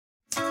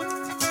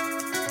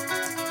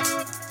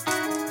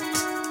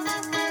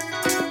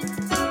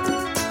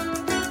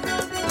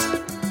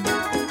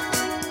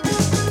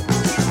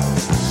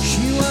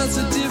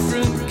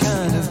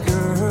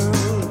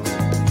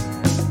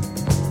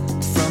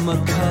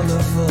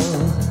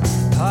colorful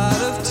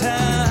part of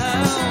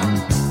town.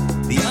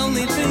 The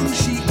only thing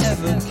she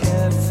ever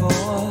cared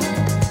for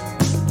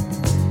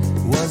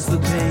was the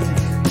pink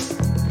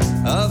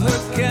of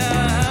her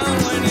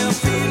gown. When you're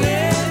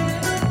feeling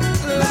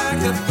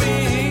like a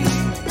thing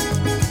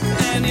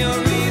and you're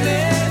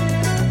really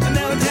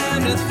no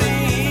time to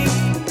think,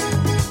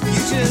 you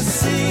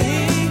just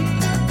sing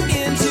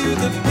into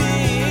the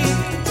pink,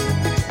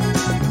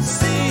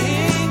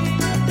 sing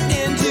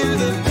into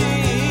the pink.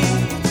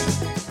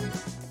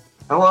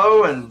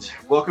 Hello and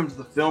welcome to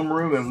the Film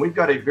Room, and we've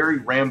got a very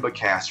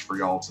Ramba-cast for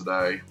y'all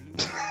today.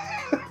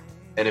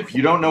 And if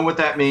you don't know what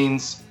that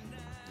means,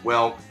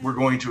 well, we're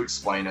going to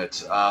explain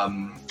it.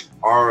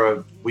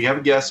 We have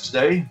a guest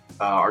today.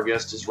 Our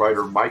guest is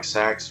writer Mike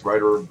Sachs,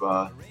 writer of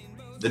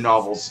the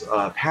novels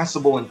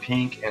Passable in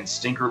Pink and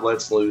Stinker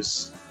Lets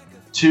Loose.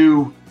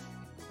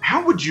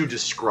 How would you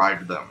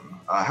describe them?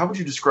 How would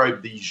you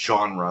describe the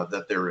genre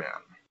that they're in?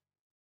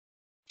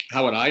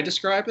 How would I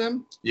describe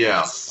them?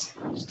 Yes.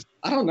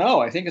 I don't know.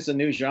 I think it's a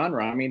new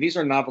genre. I mean, these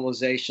are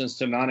novelizations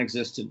to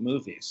non-existent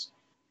movies.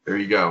 There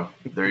you go.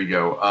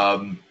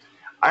 I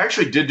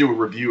actually did do a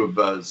review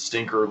of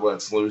Stinker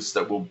Lets Loose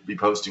that we'll be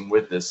posting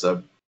with this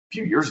a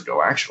few years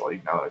ago,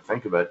 actually, now that I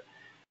think of it.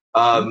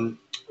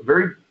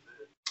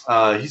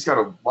 He's got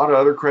a lot of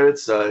other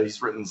credits.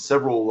 He's written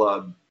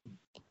several.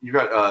 You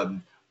got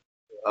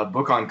a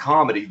book on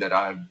comedy that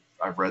I've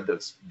read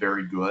that's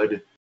very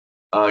good.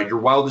 Your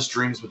Wildest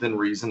Dreams Within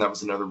Reason, that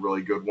was another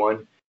really good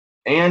one.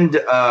 And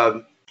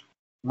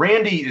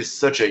Randy is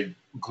such a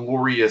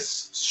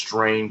glorious,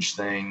 strange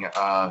thing.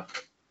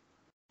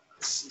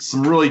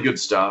 Some really good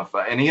stuff,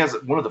 and he has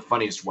one of the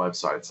funniest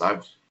websites.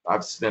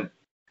 I've spent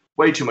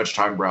way too much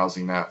time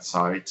browsing that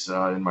site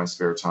in my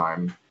spare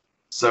time.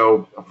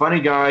 So a funny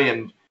guy,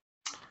 and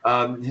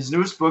his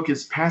newest book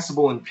is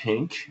Passable in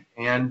Pink.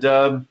 And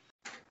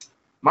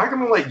Mike, I'm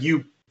going to let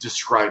you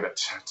describe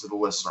it to the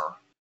listener.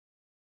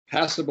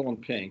 Passable in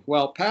Pink.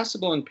 Well,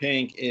 Passable in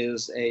Pink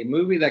is a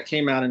movie that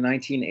came out in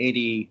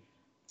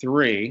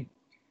 1983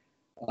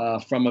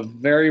 from a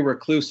very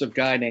reclusive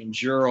guy named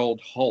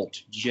Gerald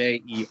Holt,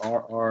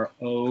 Jerrold,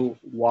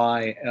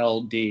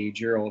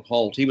 Gerald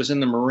Holt. He was in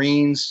the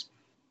Marines.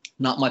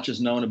 Not much is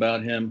known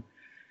about him.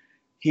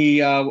 He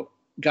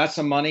got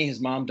some money. His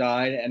mom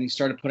died, and he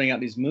started putting out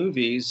these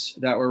movies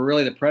that were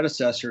really the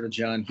predecessor to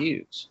John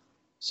Hughes.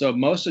 So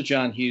most of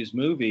John Hughes'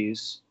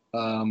 movies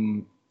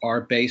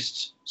are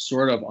based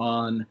sort of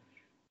on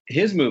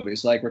his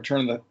movies, like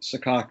Return of the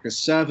Secaucus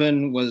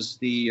 7 was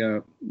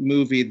the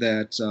movie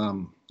that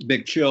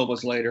Big Chill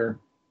was later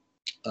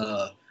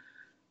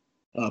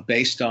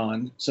based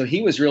on. So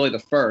he was really the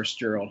first,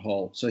 Gerald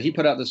Holt. So he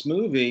put out this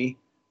movie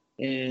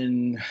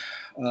in,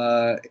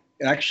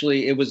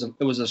 actually it was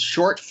a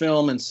short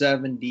film in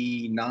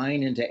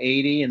 79 into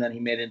 80, and then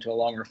he made it into a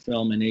longer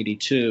film in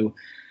 82.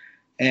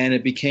 And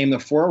it became the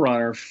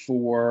forerunner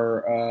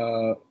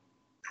for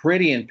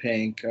Pretty in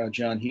Pink,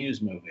 John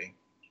Hughes movie.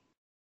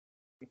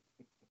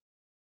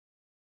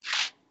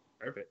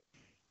 Perfect.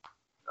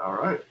 All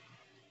right.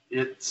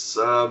 It's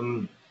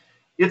definitely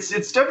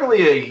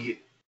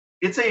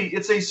a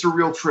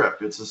surreal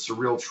trip. It's a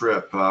surreal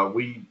trip.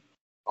 We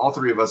all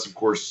three of us, of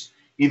course,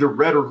 either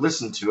read or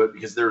listened to it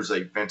because there's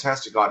a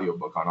fantastic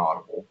audiobook on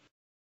Audible.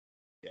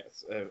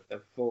 Yes, a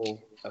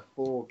full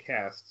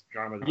cast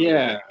drama.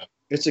 Yeah,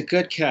 it's a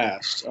good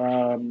cast.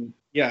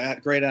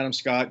 Great Adam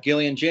Scott,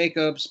 Gillian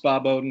Jacobs,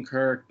 Bob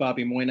Odenkirk,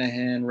 Bobby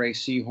Moynihan, Ray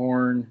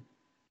Seahorn,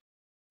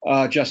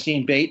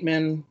 Justine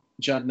Bateman,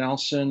 Judd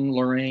Nelson,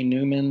 Lorraine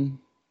Newman.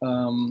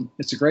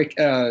 It's a great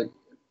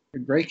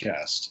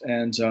cast,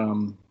 and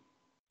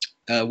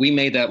we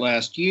made that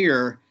last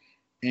year.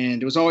 And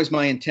it was always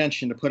my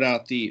intention to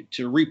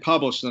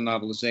republish the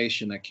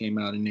novelization that came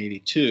out in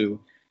 '82.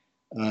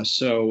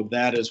 So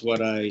that is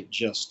what I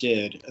just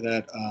did.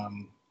 That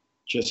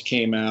just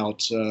came out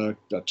 2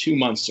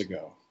 months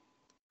ago.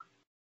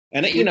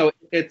 And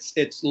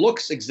it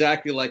looks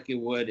exactly like it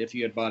would if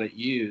you had bought it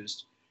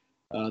used.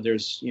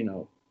 There's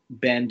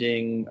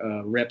bending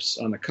rips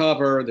on the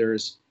cover.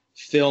 There's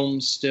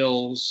film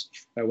stills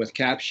with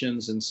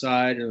captions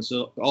inside, and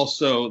so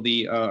also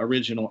the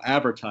original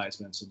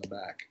advertisements in the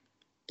back.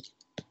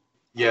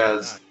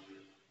 Yeah,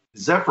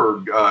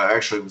 Zephyr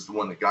actually was the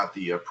one that got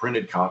the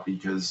printed copy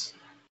because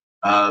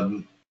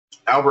Albert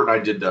and I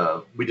did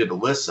a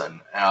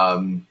listen.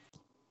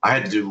 I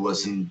had to do the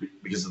listen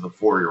because of the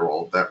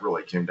 4-year-old. That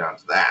really came down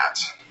to that.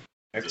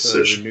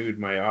 Actually, renewed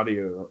my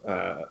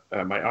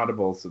my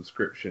Audible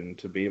subscription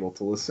to be able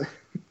to listen.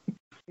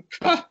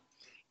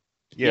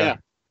 Yeah.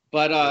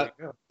 But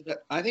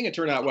I think it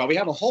turned out well. We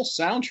have a whole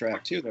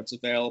soundtrack too that's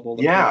available.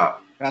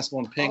 Passable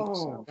in Pink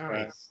soundtrack.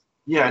 Nice.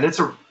 Yeah, and it's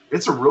a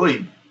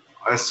really,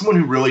 as someone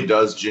who really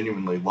does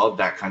genuinely love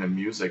that kind of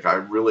music, I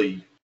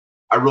really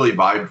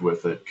vibed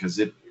with it because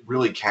it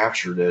really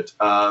captured it.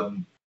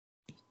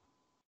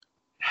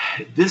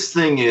 This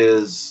thing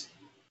is,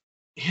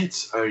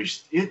 it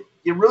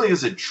really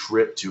is a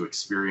trip to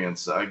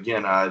experience.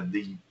 Again,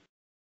 the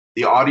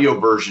audio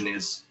version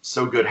is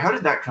so good. How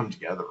did that come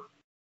together?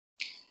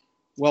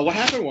 Well, what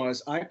happened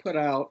was I put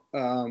out,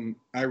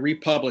 I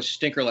republished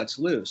Stinker Lets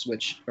Loose,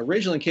 which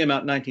originally came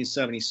out in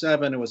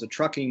 1977. It was a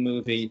trucking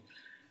movie,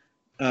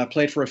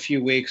 played for a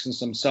few weeks in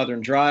some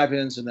southern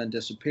drive-ins and then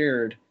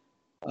disappeared.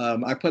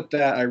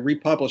 I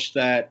republished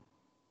that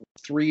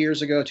 3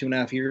 years ago,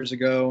 2.5 years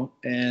ago,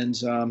 and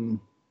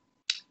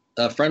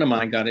a friend of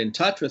mine got in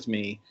touch with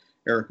me,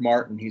 Eric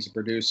Martin. He's a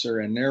producer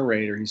and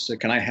narrator. He said,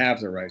 "Can I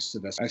have the rights to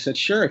this?" I said,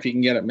 "Sure, if you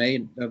can get it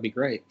made, that'd be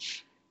great."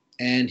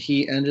 And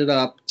he ended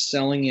up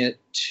selling it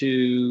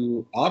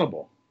to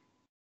Audible,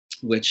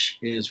 which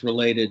is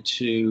related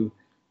to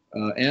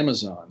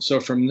Amazon. So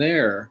from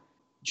there,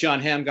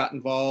 John Hamm got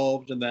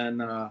involved, and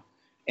then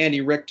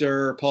Andy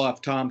Richter, Paul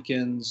F.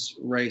 Tompkins,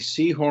 Ray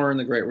Seahorn,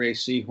 the great Ray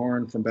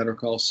Seahorn from Better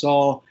Call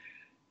Saul.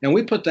 And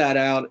we put that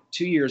out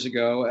 2 years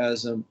ago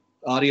as an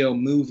audio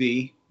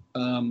movie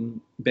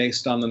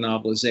based on the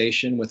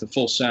novelization with a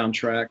full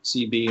soundtrack,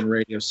 CB and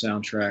radio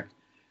soundtrack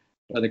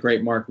by the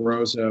great Mark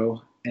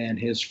Rozo and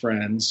his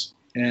friends,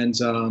 and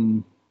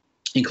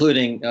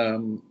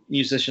including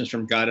musicians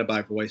from Guided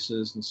by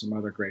Voices and some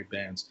other great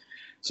bands.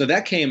 So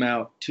that came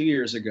out 2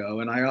 years ago,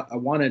 and I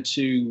wanted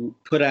to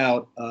put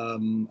out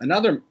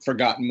another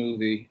forgotten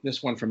movie,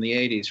 this one from the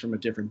 80s, from a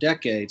different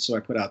decade. So I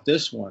put out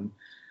this one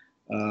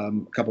a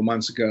couple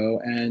months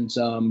ago, and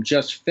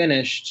just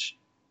finished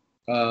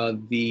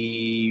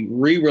the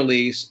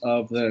re-release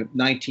of the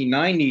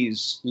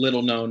 1990s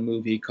little-known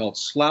movie called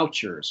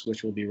Slouchers,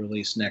 which will be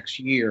released next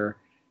year.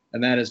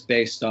 And that is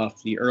based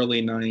off the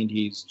early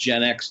 90s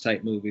Gen X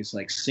type movies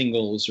like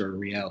Singles or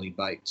Reality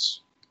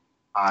Bites.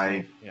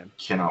 I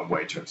cannot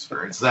wait to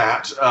experience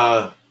that.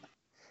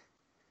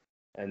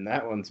 And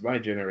that one's my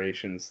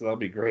generation, so that'll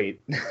be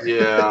great.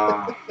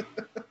 Yeah.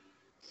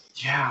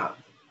 Yeah.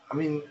 I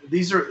mean,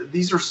 these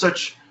are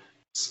such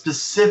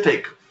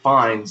specific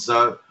finds.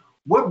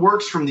 What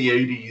works from the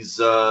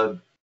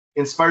 80s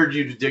inspired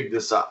you to dig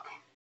this up?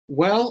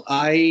 Well,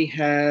 I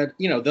had,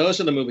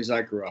 those are the movies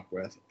I grew up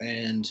with.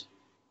 And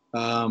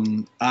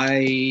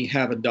I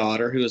have a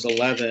daughter who is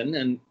 11,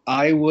 and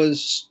I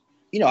was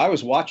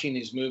watching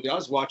these movies. I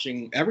was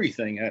watching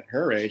everything at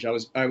her age.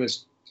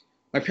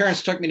 My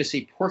parents took me to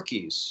see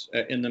Porky's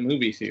in the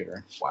movie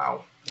theater.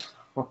 Wow.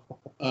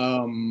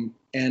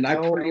 And I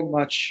pretty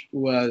much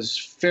was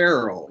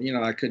feral.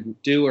 I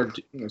could do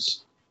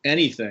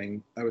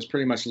anything. I was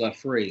pretty much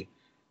left free.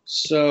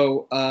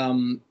 So,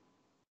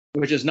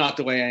 which is not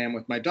the way I am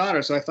with my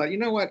daughter. So I thought, you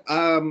know what?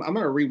 I'm going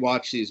to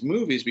rewatch these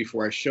movies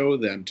before I show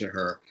them to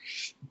her.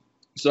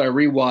 So I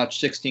rewatched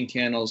 16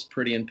 Candles,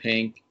 Pretty in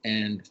Pink,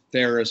 and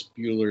Ferris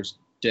Bueller's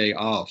Day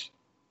Off.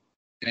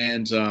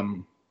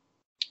 And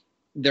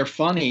they're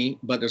funny,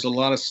 but there's a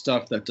lot of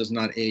stuff that does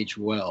not age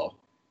well.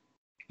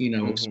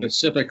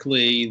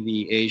 Specifically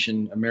the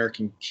Asian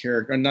American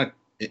character, not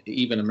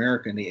even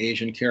American, the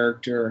Asian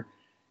character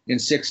in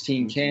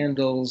 16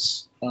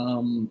 Candles,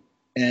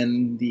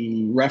 and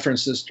the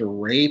references to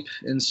rape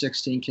in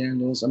 16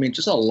 Candles. I mean,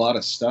 just a lot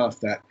of stuff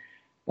that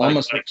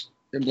almost like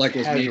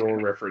was casual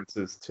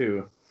references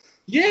too.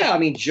 Yeah, I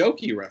mean,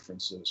 jokey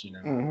references,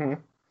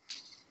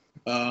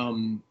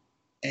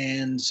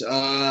 And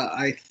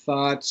I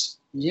thought,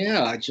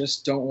 I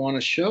just don't want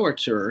to show it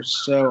to her.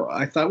 So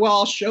I thought, well,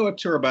 I'll show it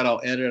to her, but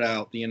I'll edit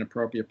out the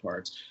inappropriate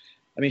parts.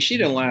 I mean, she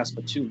didn't last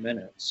but 2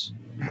 minutes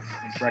in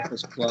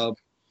Breakfast Club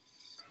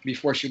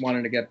before she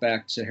wanted to get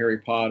back to Harry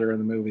Potter and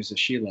the movies that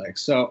she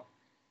likes. So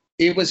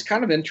it was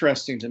kind of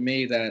interesting to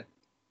me that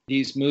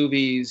these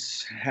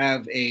movies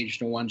have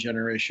aged in one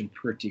generation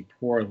pretty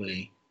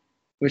poorly,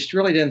 which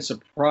really didn't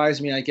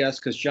surprise me, I guess,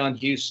 because John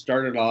Hughes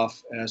started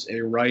off as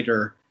a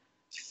writer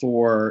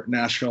for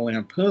National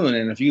Lampoon.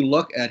 And if you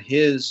look at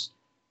his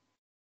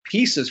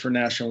pieces for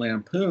National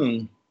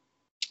Lampoon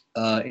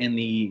in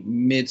the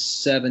mid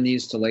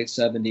 70s to late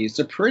 70s,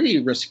 they're pretty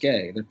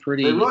risque. They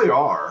really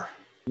are.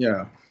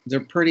 Yeah. They're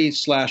pretty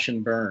slash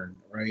and burn,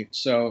 right?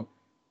 So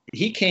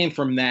he came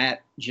from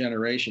that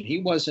generation. He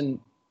wasn't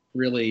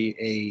really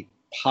a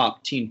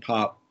teen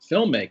pop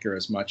filmmaker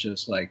as much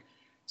as like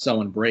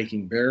someone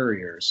breaking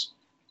barriers.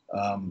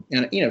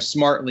 And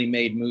smartly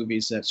made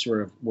movies that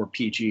sort of were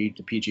PG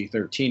to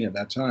PG-13 at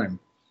that time,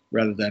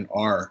 rather than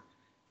R.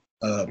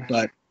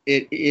 But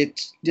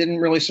it didn't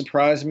really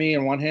surprise me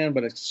on one hand,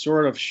 but it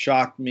sort of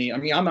shocked me. I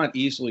mean, I'm not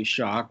easily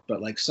shocked,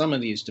 but like some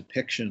of these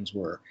depictions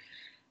were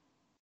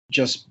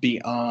just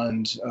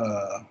beyond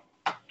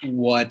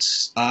what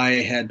I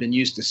had been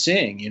used to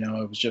seeing. It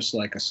was just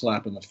like a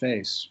slap in the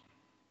face.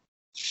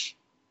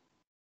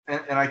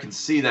 And I can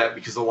see that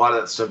because a lot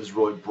of that stuff is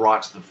really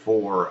brought to the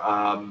fore.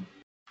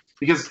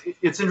 Because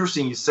it's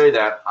interesting you say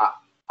that.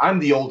 I'm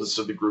the oldest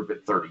of the group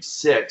at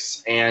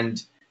 36, and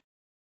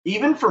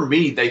even for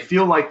me, they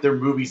feel like they're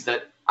movies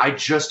that I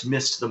just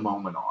missed the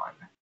moment on.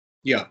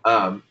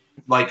 Yeah.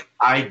 Like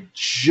I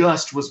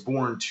just was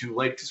born too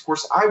late, because of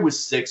course I was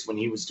 6 when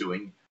he was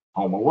doing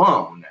Home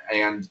Alone,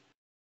 and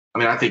I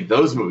mean I think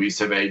those movies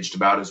have aged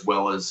about as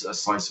well as A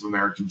Slice of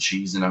American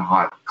Cheese in a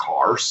Hot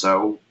Car.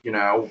 So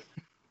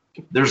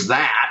there's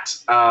that.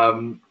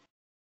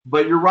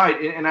 But you're right,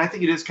 and I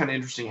think it is kind of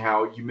interesting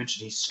how you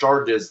mentioned he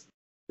started as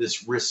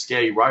this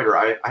risque writer.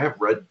 I have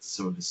read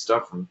some of his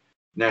stuff from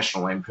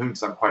National Lampoon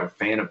because I'm quite a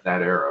fan of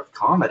that era of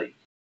comedy.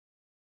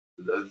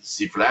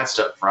 See, for that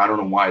stuff, I don't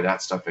know why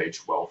that stuff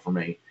aged well for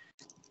me.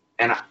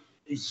 And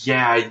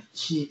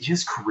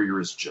his career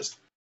is just,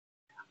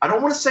 I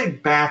don't want to say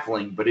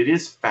baffling, but it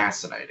is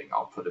fascinating.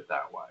 I'll put it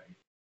that way.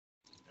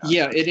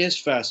 Yeah, it is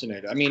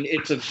fascinating. I mean,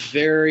 it's a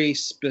very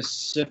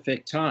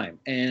specific time.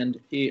 And,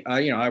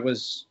 I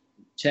was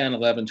 10,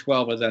 11,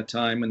 12 at that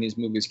time when these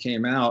movies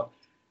came out.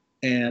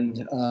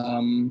 And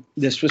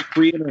this was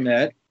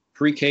pre-internet,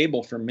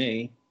 pre-cable for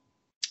me.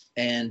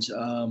 And,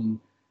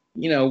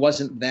 it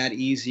wasn't that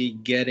easy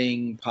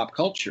getting pop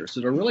culture.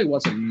 So there really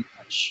wasn't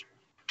much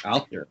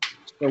out there.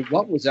 So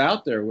what was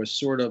out there was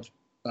sort of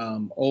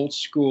old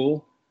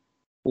school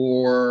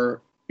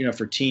or,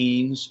 for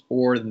teens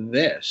or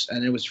this.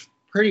 And it was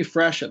pretty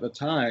fresh at the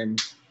time.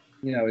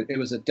 It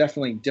was a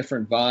definitely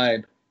different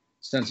vibe,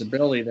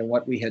 sensibility than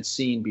what we had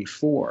seen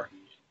before.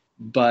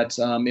 But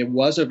it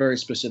was a very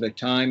specific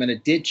time, and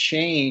it did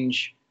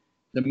change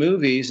the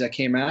movies that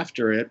came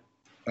after it.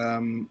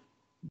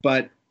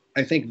 But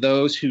I think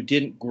those who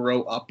didn't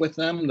grow up with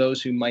them,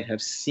 those who might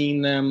have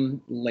seen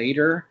them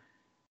later,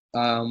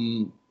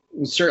 would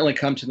certainly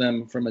come to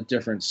them from a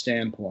different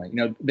standpoint.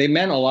 They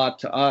meant a lot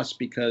to us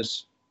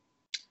because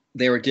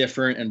they were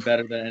different and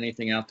better than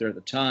anything out there at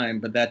the time,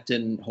 but that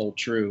didn't hold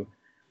true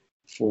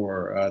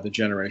for the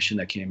generation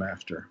that came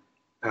after.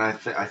 And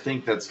I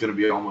think that's going to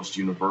be almost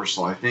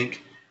universal. I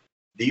think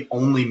the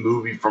only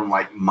movie from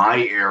like my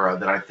era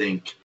that I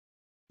think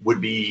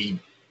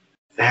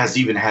has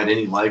even had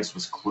any legs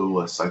was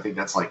Clueless. I think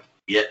that's like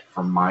it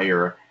from my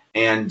era.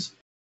 And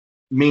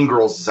Mean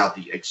Girls is out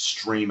the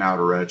extreme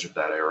outer edge of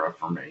that era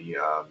for me.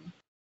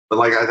 But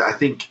like I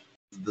think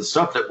the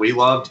stuff that we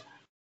loved,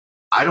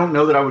 I don't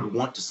know that I would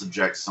want to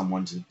subject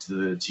someone to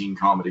the teen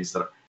comedies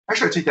that.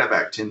 Actually, I take that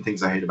back. 10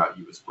 Things I Hate About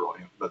You is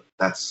brilliant, but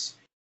that's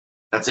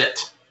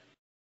it.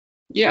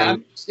 Yeah,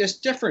 it's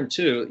different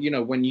too.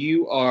 When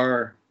you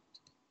are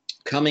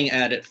coming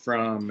at it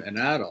from an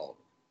adult,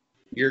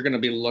 you're going to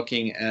be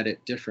looking at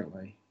it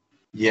differently.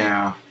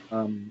 Yeah.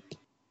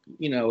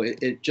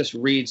 It just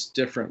reads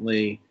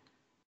differently.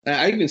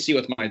 I even see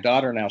with my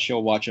daughter now,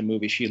 she'll watch a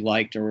movie she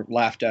liked or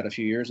laughed at a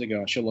few years ago,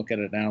 and she'll look at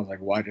it now and like,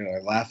 why did I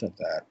laugh at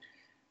that?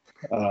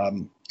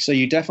 So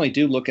you definitely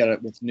do look at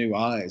it with new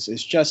eyes.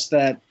 It's just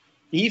that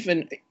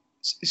even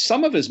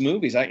some of his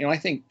movies, I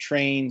think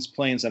Trains,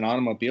 Planes, and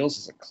Automobiles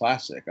is a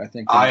classic.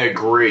 I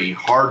agree.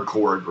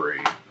 Hardcore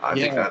agree. I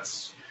think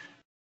that's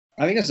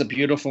a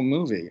beautiful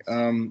movie.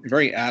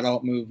 Very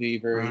adult movie,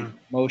 very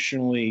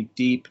emotionally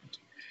deep,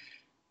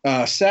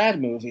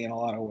 sad movie in a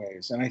lot of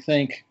ways. And I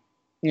think,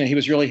 he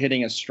was really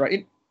hitting a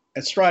stride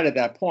at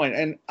that point.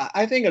 And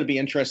I think it would be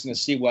interesting to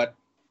see what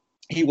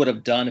he would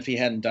have done if he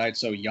hadn't died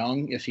so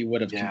young, if he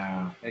would have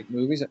made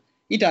movies.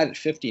 He died at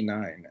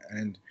 59,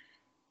 and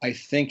I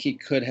think he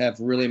could have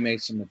really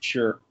made some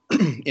mature,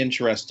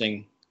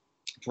 interesting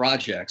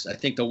projects. I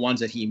think the ones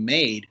that he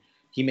made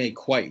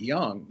quite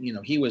young.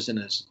 He was in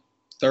his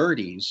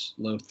 30s,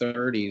 low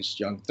 30s,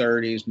 young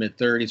 30s, mid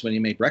 30s when he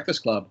made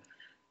Breakfast Club,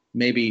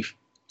 maybe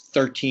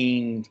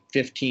 13,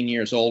 15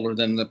 years older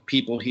than the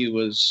people he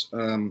was,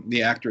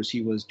 the actors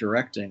he was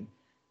directing.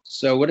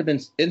 So it would have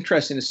been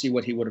interesting to see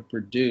what he would have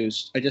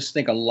produced. I just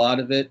think a lot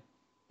of it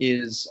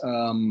is,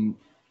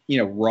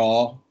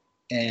 raw,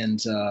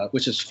 and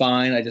which is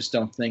fine. I just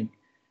don't think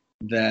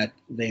that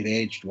they've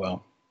aged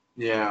well.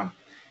 Yeah,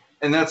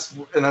 and that's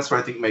what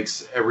I think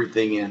makes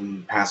everything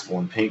in Passable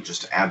and Pink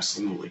just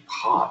absolutely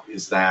pop.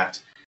 Is that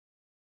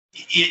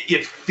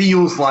it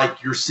feels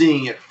like you're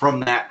seeing it from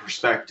that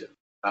perspective.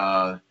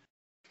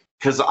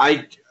 Because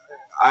I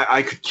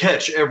could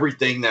catch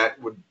everything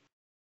that would,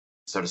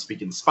 so to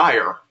speak,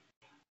 inspire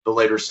the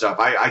later stuff.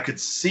 I could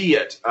see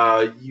it.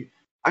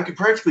 I could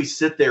practically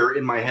sit there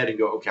in my head and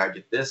go, okay, I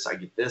get this, I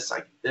get this, I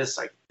get this,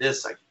 I get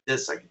this, I get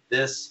this, I get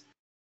this.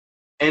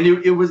 And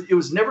it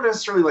was never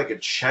necessarily like a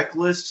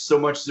checklist so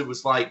much as it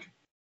was like,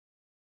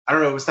 I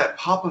don't know, it was that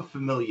pop of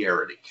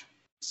familiarity,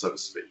 so to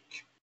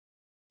speak.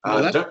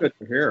 Well, that's good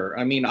to hear.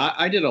 I mean,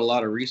 I did a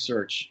lot of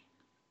research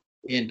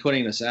in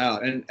putting this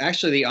out. And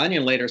actually, The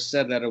Onion later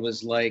said that it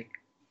was like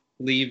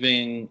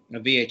leaving a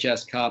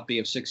VHS copy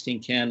of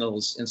 16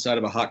 Candles inside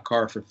of a hot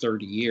car for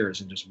 30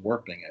 years and just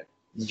warping it.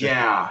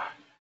 Yeah.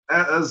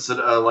 As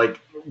like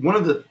one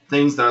of the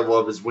things that I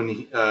love is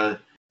when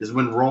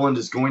Roland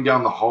is going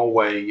down the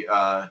hallway,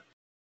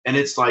 and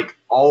it's like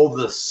all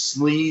the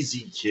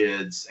sleazy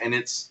kids, and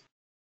it's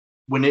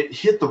when it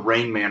hit the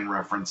Rain Man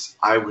reference,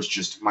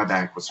 my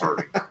back was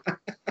hurting.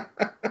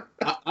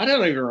 I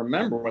don't even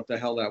remember what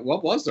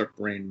what was the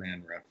Rain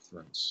Man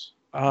reference?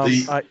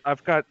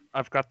 I've got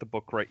the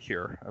book right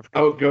here.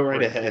 Go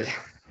right ahead.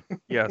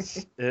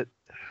 Yes,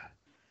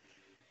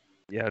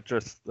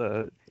 just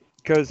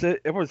because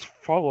it was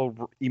followed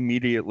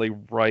immediately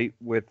right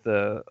with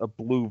a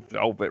Blue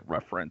Velvet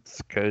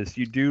reference, because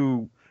you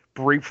do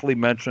briefly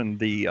mention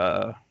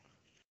the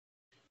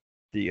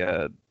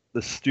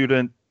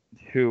student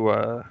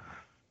who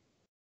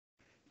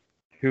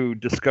who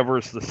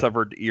discovers the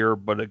severed ear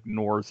but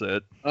ignores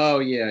it. Oh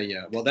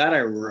yeah. Well, that I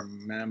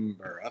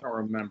remember. I don't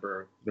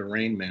remember the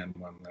Rain Man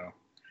one though.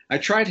 I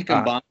tried to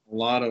combine a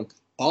lot of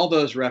all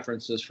those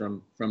references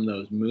from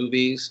those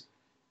movies,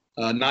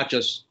 not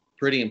just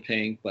Pretty in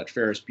Pink, but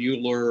Ferris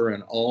Bueller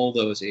and all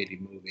those 80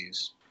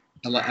 movies.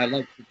 I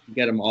like to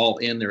get them all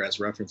in there as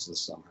references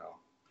somehow.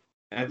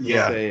 I have to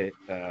say,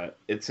 I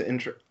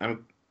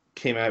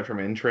came at it from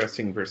an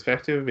interesting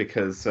perspective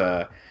because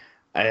I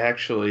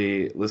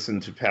actually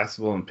listened to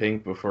Passable in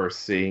Pink before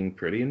seeing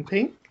Pretty in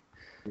Pink.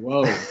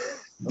 Whoa.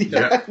 Okay.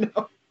 Yeah,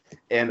 no.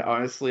 And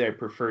honestly, I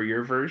prefer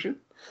your version.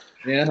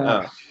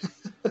 Yeah.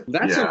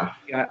 That's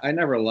I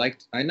never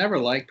liked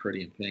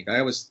Pretty in Pink.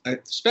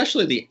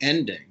 Especially the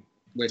ending,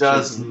 which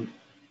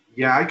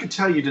yeah, I could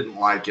tell you didn't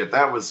like it.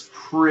 That was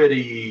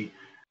pretty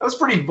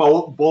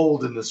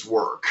bold in this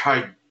work.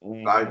 I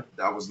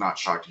was not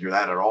shocked to hear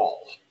that at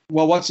all.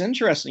 Well, what's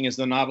interesting is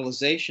the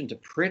novelization to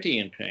Pretty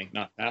in Pink,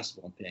 not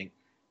Passable in Pink,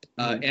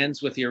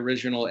 ends with the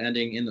original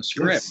ending in the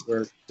script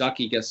where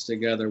Ducky gets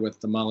together with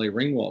the Molly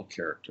Ringwald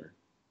character.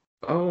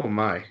 Oh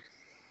my.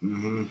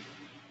 Mm-hmm.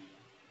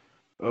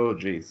 Oh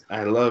geez,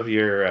 I love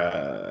your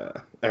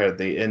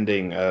the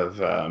ending of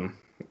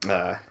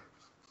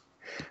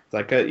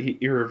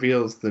he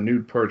reveals the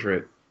nude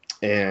portrait,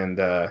 and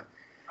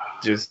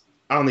just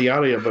on the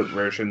audiobook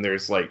version,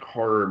 there's like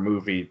horror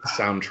movie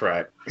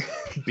soundtrack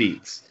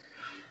beats,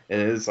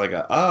 and it's like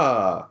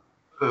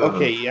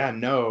okay, yeah,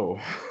 no.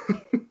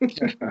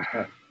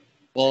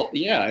 Well,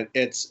 yeah,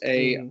 it's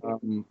a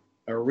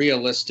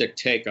realistic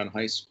take on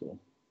high school.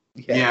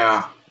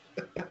 Yeah.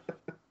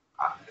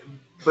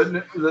 But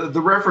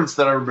the reference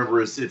that I remember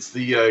is it's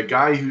the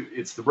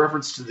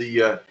reference to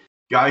the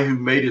guy who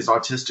made his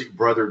autistic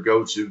brother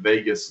go to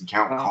Vegas and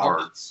count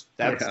cards.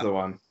 That's the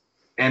one.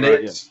 And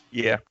it's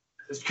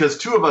because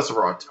two of us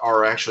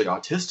are actually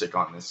autistic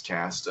on this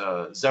cast,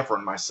 Zephyr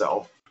and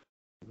myself,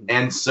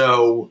 and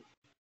so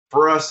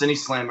for us, any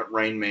slam at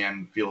Rain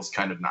Man feels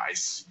kind of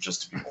nice,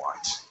 just to be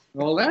blunt.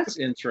 Well, that's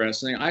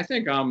interesting. I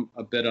think I'm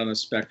a bit on a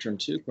spectrum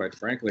too, quite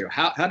frankly.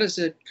 How does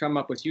it come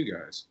up with you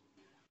guys?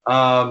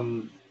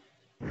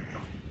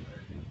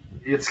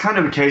 It's kind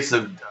of a case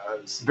of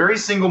very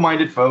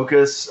single-minded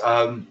focus.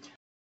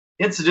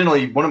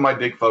 Incidentally, one of my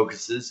big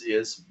focuses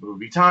is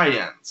movie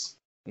tie-ins.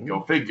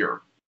 Go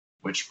figure.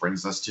 Which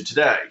brings us to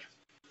today.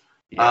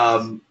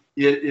 Yes.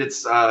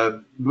 It's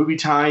movie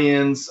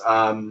tie-ins,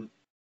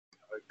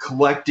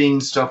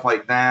 collecting stuff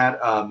like that.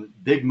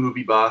 Big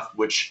movie buff,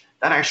 which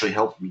that actually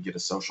helped me get a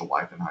social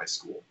life in high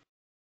school.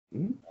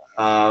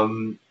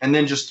 And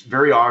then just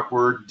very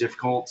awkward,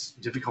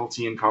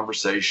 difficulty in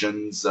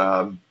conversations.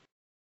 I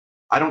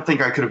don't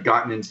think I could have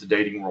gotten into the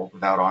dating world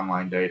without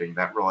online dating.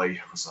 That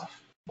really was a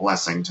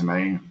blessing to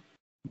me.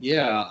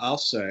 Yeah, I'll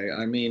say.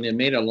 I mean, it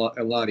made it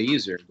a lot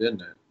easier,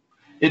 didn't it?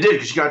 It did,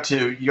 because you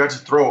got to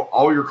throw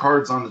all your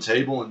cards on the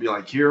table and be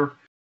like, here's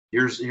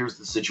the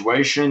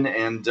situation,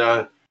 and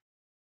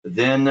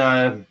then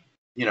and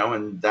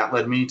that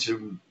led me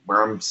to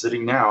where I'm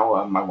sitting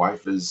now. My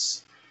wife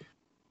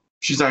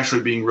she's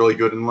actually being really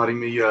good in letting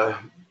me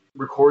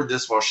record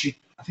this while I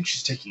think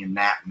she's taking a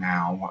nap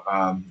now.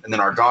 And then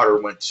our daughter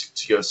went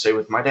to go stay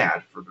with my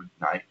dad for the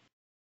night.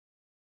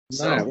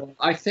 So well,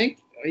 I think,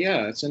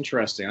 it's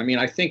interesting. I mean,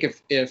 I think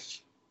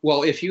if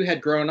you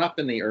had grown up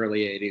in the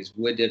early 80s,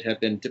 would it have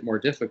been more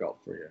difficult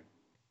for you?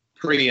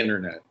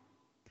 Pre-internet.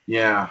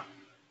 Yeah.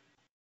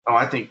 Oh,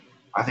 I think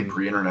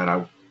pre-internet,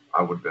 I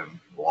would have been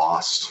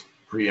lost.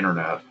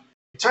 Pre-internet.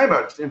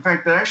 In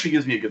fact, that actually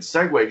gives me a good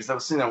segue, because that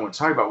was something I want to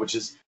talk about, which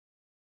is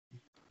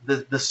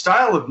the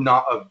style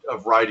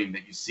of writing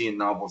that you see in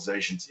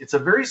novelizations. It's a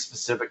very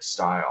specific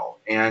style,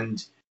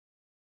 and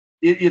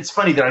it's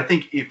funny that I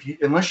think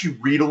unless you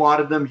read a lot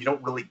of them, you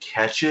don't really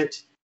catch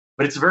it.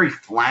 But it's a very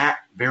flat,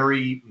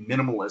 very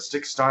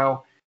minimalistic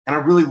style, and I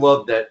really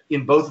love that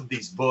in both of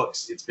these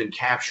books, it's been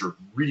captured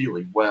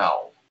really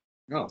well.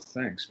 Oh,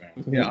 thanks, man.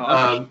 Yeah,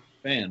 I'm a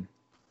fan.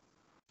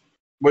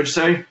 What'd you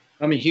say?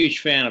 I'm a huge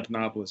fan of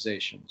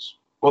novelizations.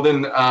 Well,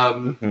 then,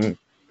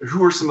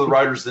 who are some of the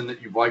writers then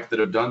that you've liked that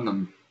have done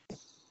them?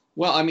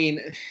 Well, I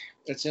mean,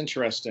 it's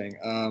interesting.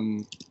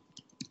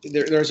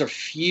 There's a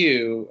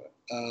few.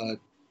 William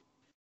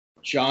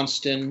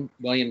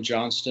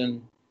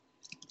Johnston.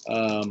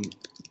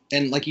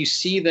 And like you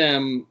see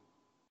them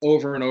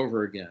over and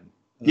over again.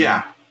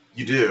 Yeah,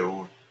 you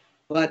do.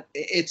 But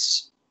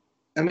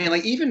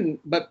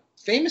but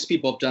famous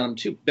people have done them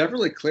too.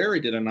 Beverly Cleary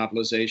did a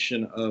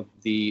novelization of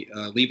the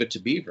Leave It to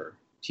Beaver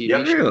TV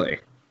show. Really?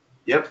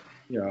 Yep.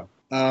 Yeah.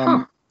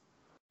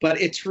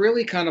 But it's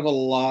really kind of a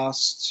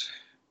lost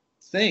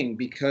thing,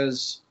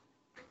 because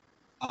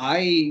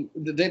they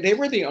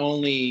were the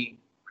only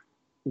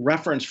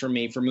reference for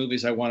me for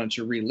movies I wanted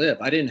to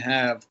relive. I didn't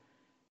have.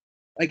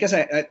 I guess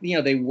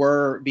they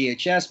were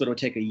VHS, but it would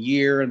take a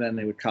year, and then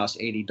they would cost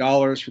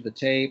 $80 for the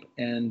tape,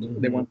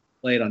 and they weren't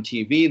played on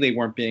TV. They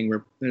weren't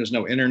there was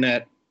no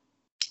internet.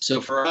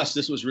 So for us,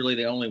 this was really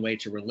the only way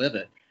to relive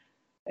it.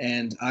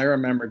 And I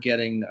remember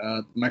getting,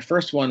 my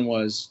first one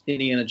was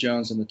Indiana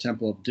Jones and the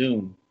Temple of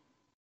Doom.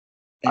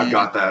 I've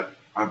got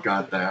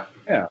that.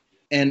 Yeah.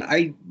 And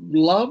I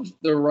love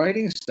the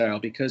writing style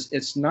because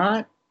it's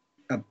not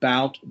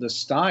about the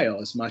style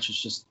as much as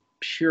just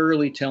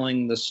purely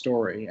telling the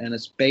story. And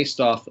it's based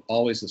off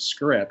always the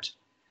script.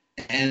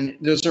 And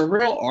there's a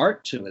real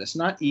art to it. It's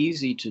not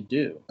easy to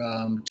do.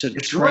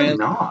 It's really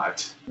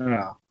not.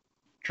 No.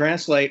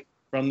 Translate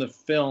from the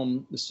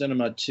film, the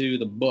cinema, to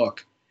the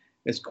book.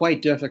 It's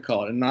quite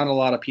difficult, and not a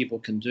lot of people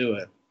can do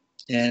it.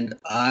 And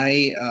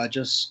I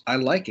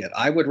like it.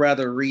 I would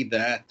rather read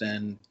that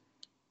than,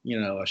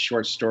 a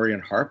short story in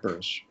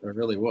Harper's. I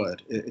really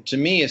would. To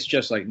me, it's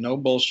just like no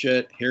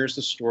bullshit. Here's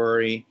the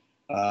story.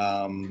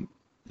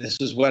 This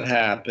is what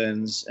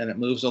happens, and it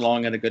moves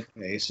along at a good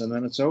pace, and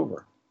then it's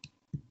over.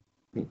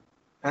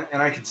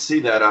 And I can see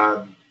that.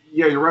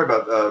 Yeah, you're right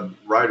about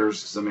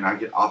writers. Because I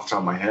get off the top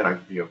of my head, I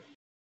can think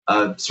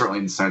of certainly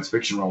in the science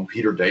fiction realm,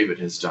 Peter David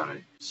has done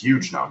a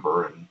huge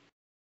number, and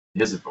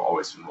his have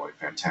always been really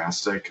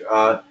fantastic.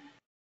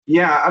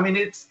 Yeah,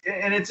 it's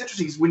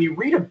interesting because when you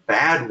read a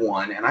bad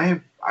one, and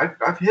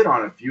I've hit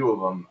on a few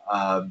of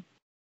them,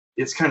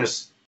 it's kind of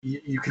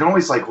you can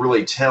always like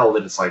really tell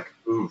that it's like,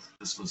 ooh,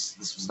 this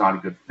was not a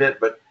good fit.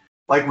 But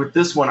like with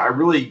this one,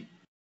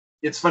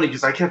 it's funny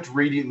because I kept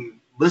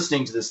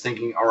listening to this,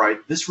 thinking, all right,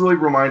 this really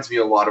reminds me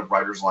a lot of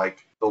writers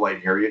like the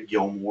late Harriet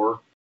Gilmore,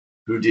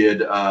 who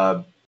did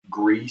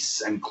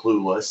Grease and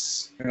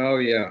Clueless. Oh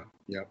yeah,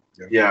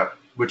 yeah,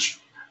 which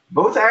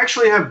both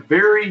actually have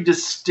very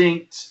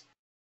distinct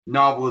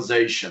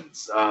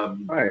novelizations.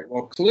 Right.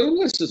 Well,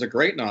 Clueless is a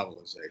great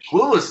novelization.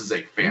 Clueless is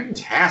a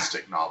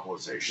fantastic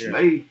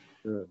novelization.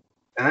 Yeah.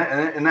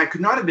 And that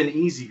could not have been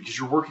easy because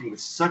you're working with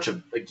such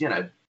a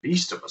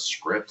beast of a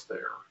script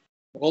there.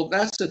 Well,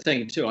 that's the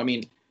thing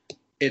too.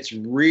 It's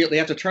real. They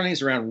have to turn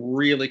these around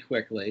really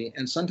quickly,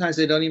 and sometimes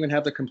they don't even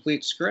have the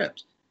complete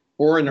script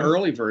or an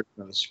early version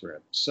of the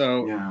script.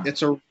 So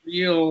It's a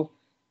real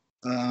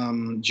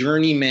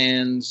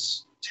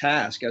journeyman's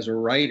task as a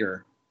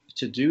writer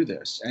to do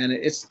this. And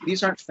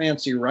these aren't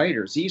fancy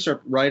writers. These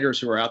are writers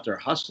who are out there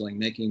hustling,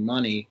 making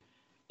money,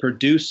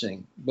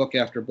 producing book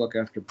after book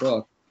after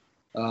book,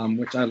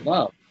 which I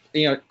love.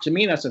 To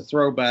me, that's a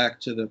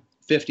throwback to the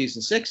 50s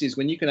and 60s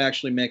when you could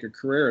actually make a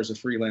career as a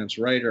freelance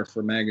writer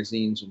for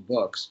magazines and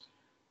books,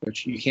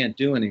 which you can't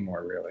do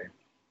anymore, really.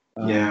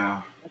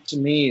 That to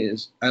me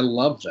I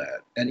love that.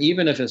 And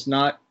even if it's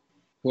not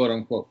quote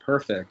unquote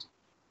perfect,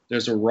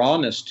 there's a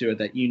rawness to it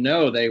that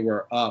they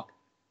were up,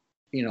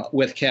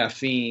 with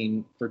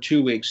caffeine for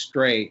 2 weeks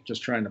straight,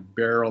 just trying to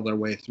barrel their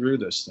way through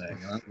this thing.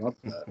 And I love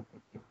that.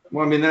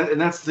 Well,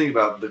 that's the thing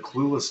about the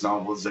Clueless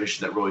novelization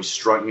that really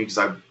struck me, because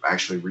I've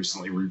actually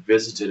recently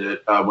revisited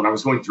it. When I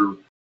was going through,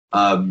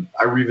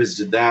 I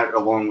revisited that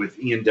along with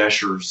Ian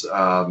Desher's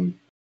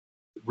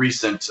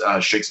recent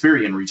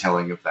Shakespearean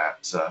retelling of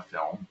that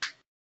film,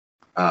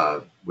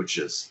 which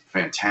is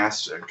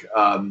fantastic.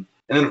 And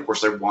then, of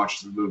course, I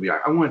watched the movie.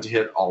 I wanted to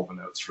hit all the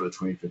notes for the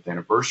 25th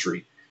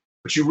anniversary.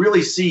 But you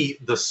really see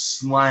the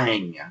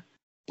slang,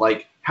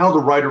 like how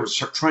the writer was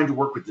trying to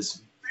work with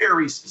this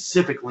very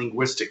specific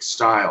linguistic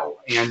style.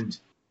 And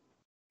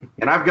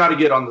I've got to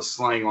get on the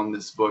slang on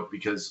this book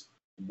because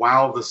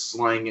while the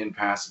slang in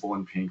Passable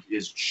in Pink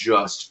is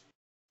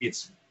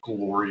it's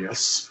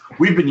glorious.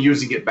 We've been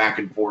using it back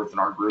and forth in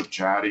our group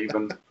chat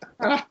even.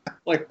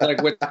 like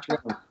which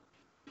one?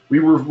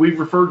 We've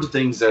referred to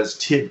things as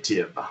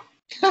tib.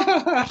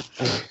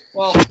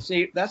 Well,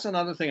 see, that's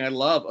another thing I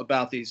love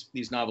about these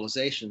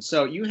novelizations.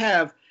 So you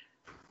have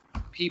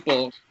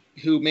people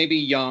who may be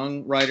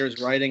young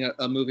writers writing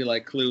a movie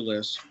like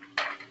Clueless.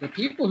 The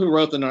people who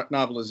wrote the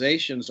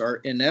novelizations are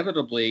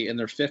inevitably in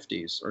their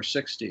 50s or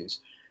 60s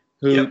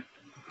who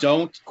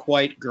don't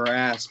quite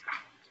grasp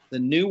the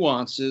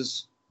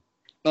nuances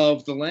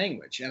of the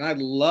language. And I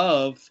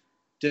love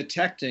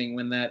detecting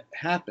when that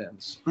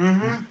happens.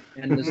 Mm-hmm.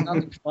 And there's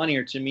nothing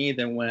funnier to me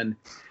than when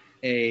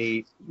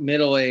a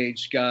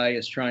middle-aged guy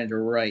is trying to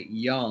write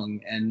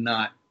young and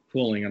not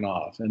pulling it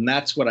off. And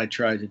that's what I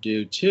try to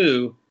do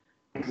too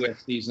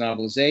with these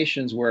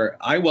novelizations, where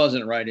I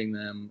wasn't writing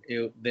them.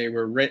 They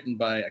were written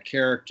by a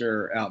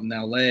character out in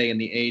LA in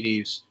the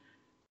 80s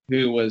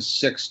who was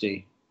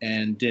 60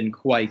 and didn't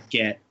quite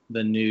get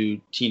the new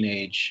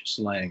teenage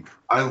slang.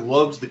 I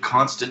loved the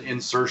constant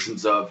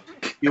insertions of,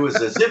 it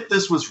was as if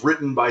this was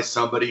written by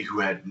somebody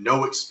who had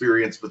no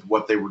experience with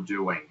what they were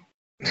doing.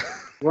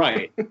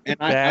 Right. And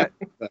that,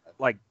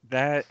 like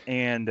that,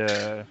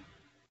 and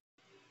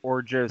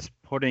or just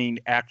putting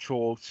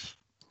actual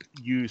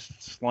used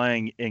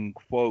slang in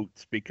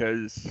quotes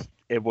because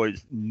it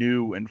was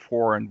new and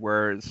foreign,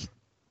 whereas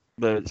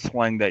the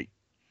slang that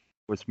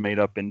was made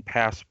up in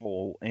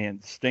Passable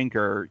and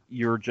Stinker,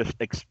 you're just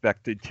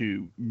expected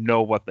to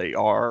know what they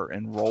are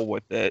and roll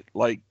with it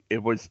like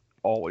it was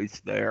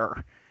always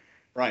there.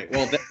 Right.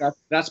 Well,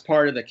 that's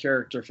part of the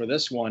character for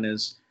this one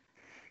is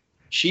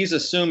she's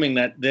assuming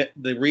that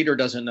the reader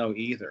doesn't know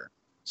either.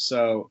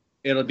 So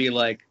it'll be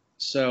like,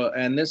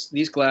 and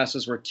these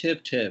glasses were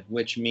tib,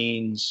 which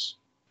means ...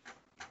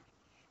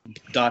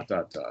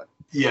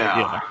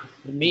 Yeah.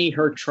 To me,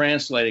 her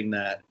translating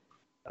that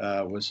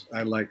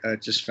I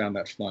just found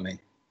that funny.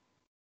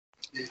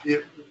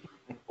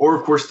 Or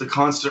of course the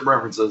constant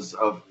references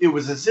of it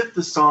was as if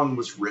the song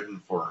was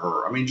written for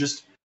her. I mean,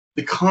 just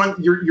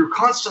you're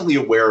constantly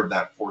aware of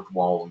that fourth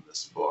wall in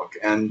this book,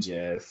 and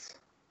Yes.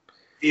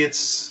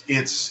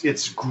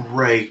 it's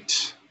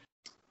great.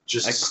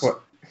 Just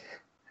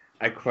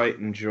I quite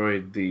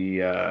enjoyed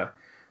the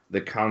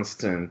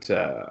constant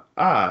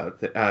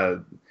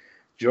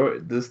Joy.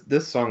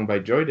 This song by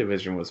Joy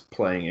Division was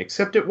playing,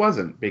 except it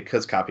wasn't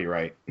because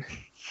copyright.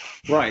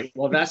 Right.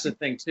 Well, that's the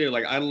thing too.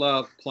 Like, I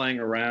love playing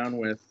around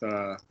with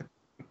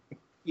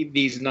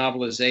these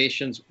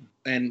novelizations,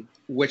 and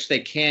which they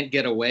can't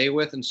get away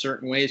with in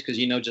certain ways because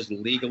just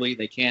legally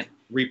they can't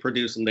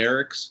reproduce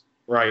lyrics.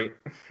 Right.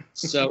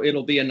 So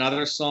it'll be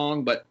another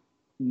song, but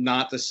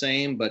not the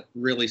same, but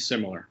really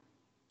similar.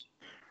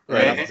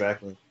 Right.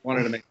 Exactly.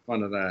 Wanted to make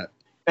fun of that.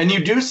 And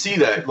you do see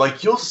that.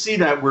 Like, you'll see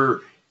that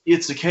where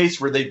it's a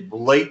case where they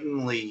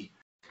blatantly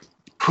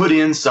put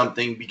in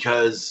something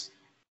because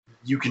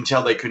you can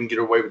tell they couldn't get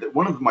away with it.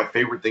 One of my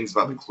favorite things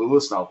about the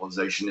Clueless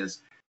novelization is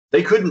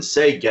they couldn't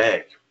say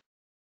gay.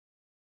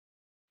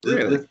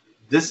 Really?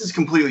 This is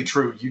completely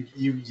true.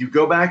 You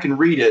go back and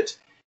read it,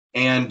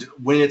 and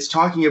when it's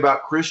talking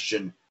about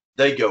Christian,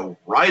 they go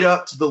right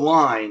up to the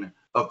line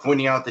of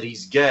pointing out that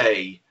he's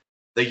gay.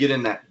 They get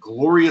in that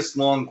glorious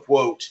long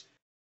quote,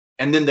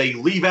 and then they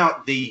leave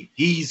out the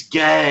 "he's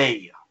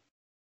gay."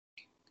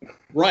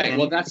 Right.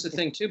 Well, that's the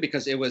thing too,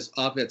 because it was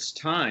of its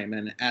time,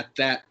 and at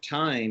that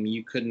time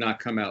you could not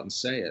come out and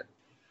say it.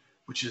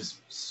 Which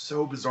is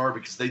so bizarre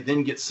because they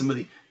then get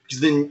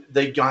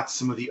they got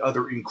some of the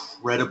other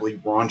incredibly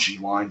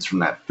raunchy lines from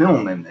that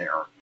film in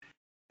there,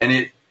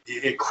 and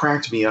it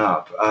cracked me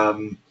up.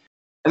 And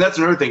that's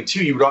another thing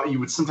too. You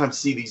would sometimes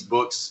see these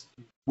books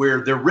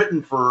where they're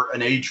written for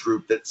an age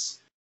group that's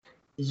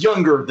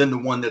younger than the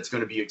one that's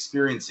going to be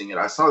experiencing it.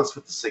 I saw this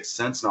with the Sixth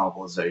Sense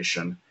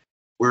novelization,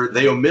 where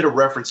they omit a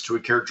reference to a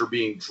character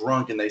being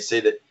drunk and they say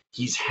that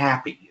he's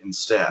happy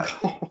instead.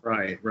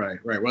 Right.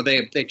 Well,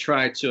 they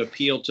tried to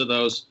appeal to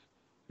those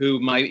who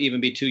might even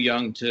be too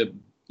young to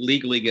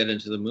legally get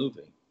into the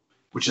movie.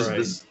 Which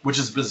is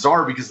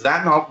bizarre because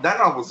that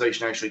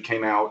novelization actually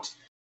came out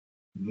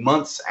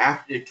months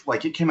after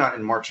it came out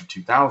in March of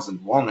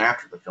 2000, long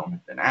after the film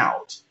had been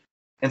out.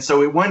 And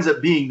so it winds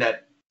up being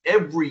that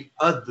every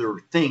other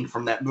thing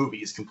from that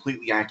movie is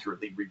completely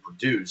accurately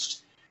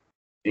reproduced,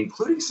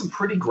 including some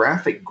pretty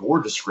graphic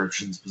gore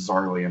descriptions,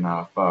 bizarrely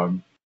enough. I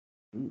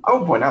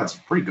would point out it's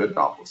a pretty good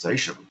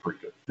novelization of a pretty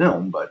good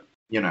film, but,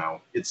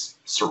 it's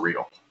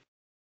surreal.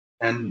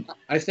 And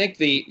I think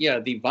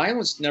the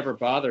violence never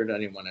bothered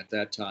anyone at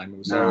that time. It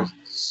was always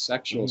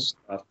sexual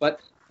stuff.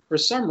 But for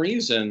some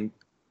reason,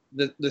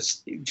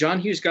 John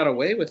Hughes got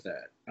away with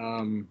that,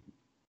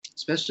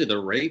 especially the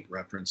rape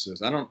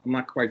references. I'm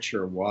not quite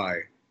sure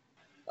why.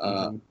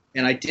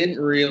 And I didn't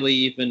really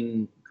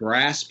even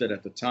grasp it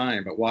at the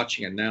time, but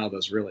watching it now,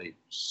 those really,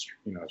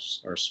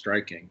 are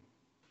striking.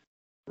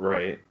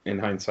 Right, in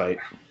hindsight.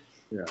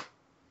 Yeah.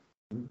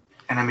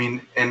 And I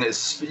mean, and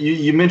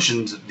you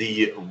mentioned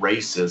the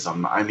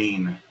racism. I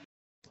mean,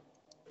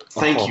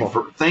 thank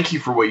you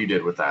for what you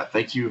did with that.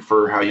 Thank you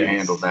for how you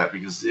handled that,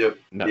 because it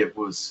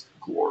was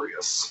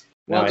glorious.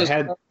 Well,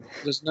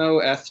 there's no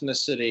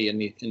ethnicity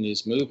in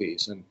these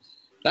movies, and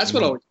that's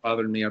what always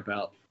bothered me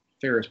about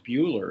Ferris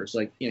Bueller. Is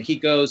like, he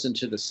goes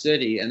into the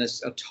city, and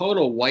it's a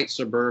total white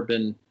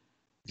suburban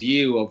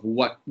view of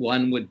what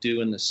one would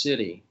do in the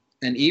city,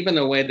 and even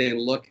the way they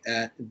look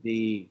at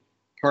the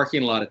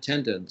parking lot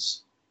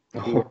attendants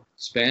who are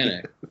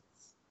Hispanic,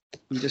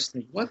 you just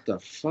think, what the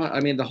fuck? I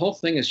mean, the whole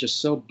thing is just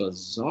so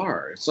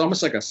bizarre. It's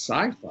almost like a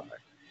sci-fi.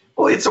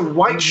 Well, it's a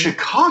white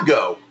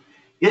Chicago.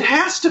 It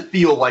has to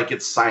feel like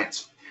it's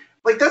science.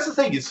 Like, that's the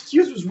thing, is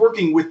Hughes was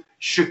working with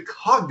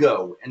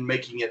Chicago and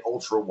making it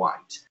ultra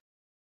white.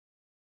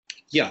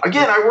 Yeah.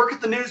 Again, I work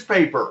at the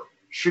newspaper.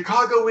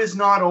 Chicago is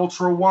not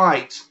ultra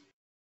white.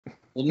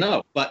 Well,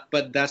 no, but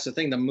that's the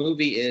thing. The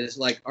movie is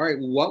like, all right,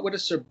 what would a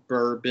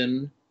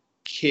suburban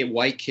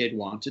white kid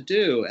want to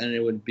do? And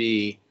it would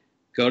be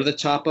go to the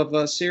top of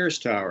a Sears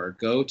Tower,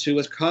 go to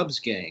a Cubs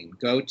game,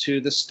 go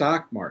to the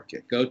stock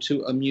market, go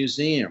to a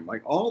museum.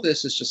 Like, all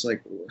this is just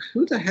like,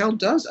 who the hell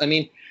does? I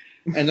mean,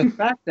 and the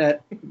fact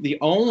that the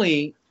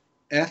only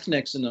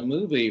ethnics in the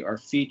movie are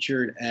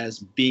featured as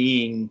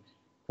being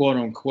quote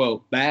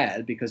unquote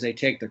bad because they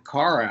take the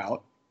car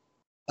out.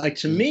 Like,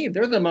 to me,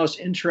 they're the most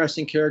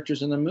interesting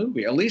characters in the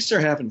movie. At least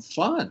they're having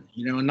fun,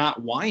 and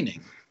not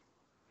whining.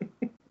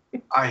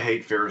 I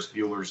hate Ferris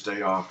Bueller's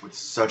Day Off with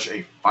such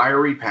a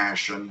fiery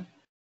passion.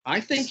 I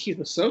think he's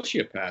a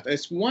sociopath.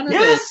 It's one of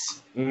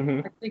Yes!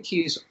 those. I think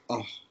he's a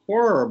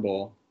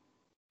horrible,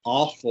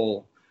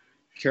 awful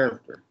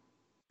character.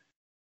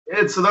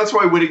 And so that's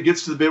why when it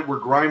gets to the bit where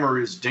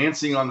Grimer is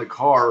dancing on the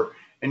car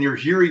and you're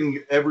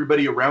hearing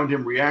everybody around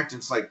him react,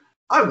 it's like,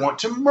 I want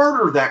to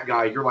murder that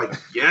guy. You're like,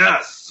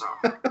 yes.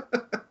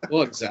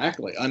 Well,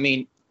 exactly. I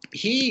mean,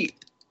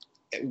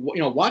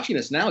 watching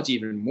this now, it's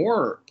even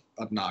more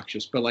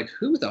obnoxious. But like,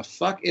 who the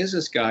fuck is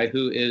this guy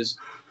who is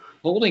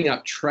holding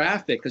up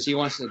traffic because he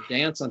wants to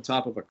dance on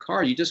top of a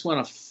car. You just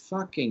want to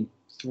fucking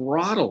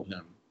throttle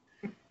him.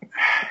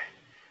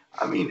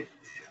 I mean,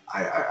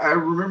 I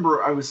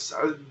remember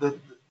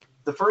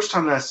the first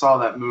time that I saw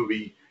that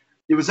movie,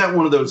 it was at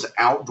one of those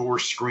outdoor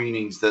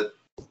screenings that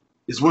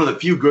is one of the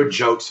few good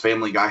jokes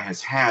Family Guy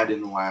has had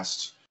in the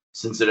last,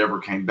 since it ever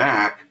came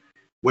back,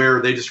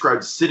 where they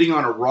described sitting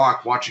on a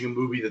rock watching a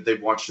movie that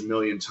they've watched a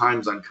million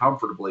times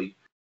uncomfortably.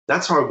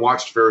 That's how I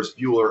watched Ferris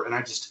Bueller, and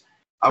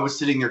I was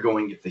sitting there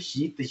going, if the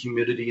heat, the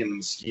humidity, and the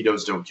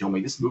mosquitoes don't kill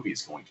me, this movie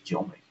is going to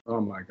kill me.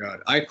 Oh my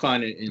God. I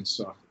find it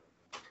insufferable.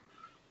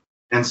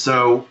 And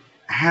so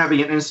having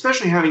it, and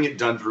especially having it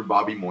done through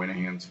Bobby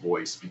Moynihan's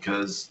voice,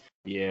 because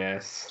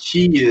Yes.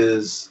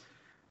 he's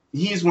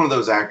one of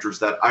those actors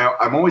that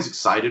I'm always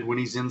excited when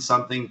he's in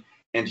something,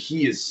 and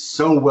he is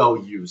so well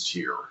used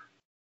here.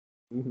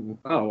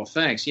 Oh, well,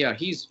 thanks. Yeah,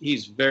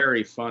 he's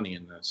very funny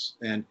in this.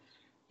 And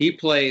he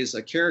plays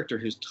a character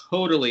who's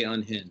totally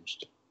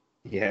unhinged.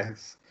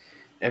 Yes.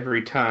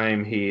 Every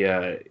time he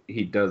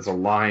does a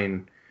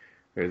line,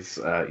 there's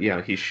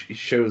he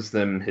shows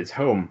them his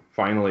home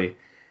finally,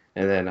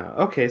 and then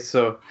okay,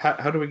 so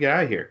how do we get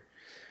out of here?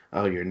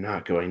 Oh, you're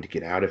not going to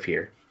get out of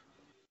here.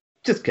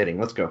 Just kidding.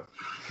 Let's go.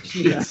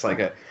 Yeah. It's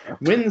like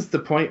when's the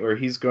point where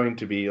he's going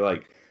to be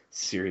like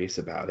serious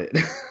about it?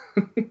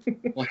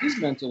 Well,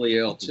 he's mentally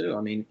ill too.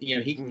 I mean,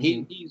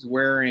 he's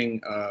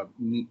wearing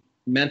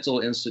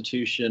mental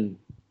institution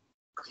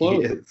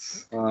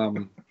clothes.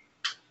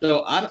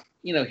 So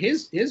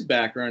his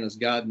background is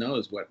God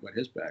knows what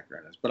his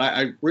background is. But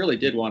I really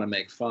did want to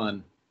make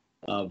fun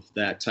of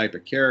that type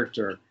of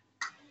character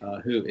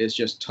who is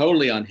just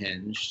totally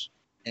unhinged,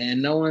 and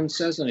no one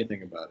says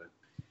anything about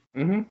it.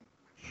 Mm-hmm.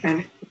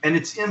 And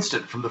it's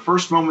instant from the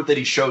first moment that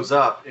he shows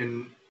up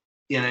in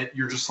it.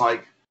 You're just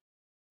like,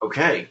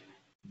 okay,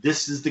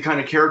 this is the kind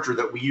of character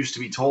that we used to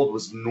be told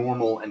was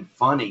normal and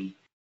funny.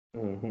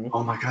 Mm-hmm.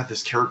 Oh my God,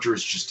 this character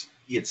is just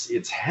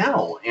it's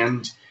hell.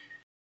 And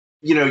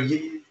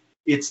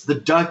it's the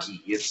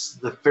Ducky, it's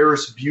the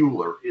Ferris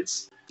Bueller,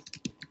 it's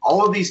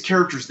all of these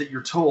characters that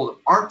you're told,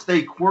 aren't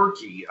they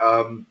quirky?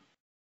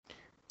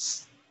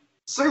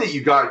 Something that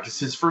you got, because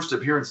his first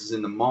appearance is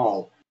in the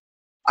mall.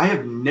 I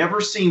have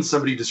never seen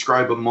somebody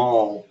describe a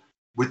mall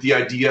with the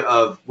idea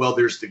of, well,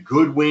 there's the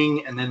good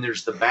wing and then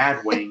there's the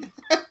bad wing.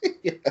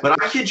 Yeah.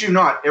 But I kid you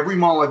not, every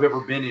mall I've ever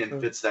been in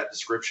fits that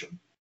description.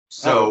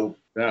 So,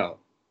 no,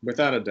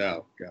 without a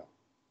doubt, yeah.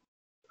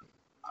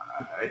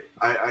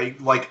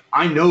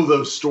 I know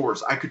those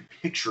stores. I could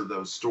picture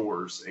those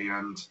stores,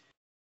 and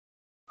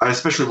I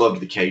especially loved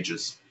the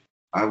cages.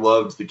 I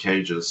loved the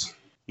cages.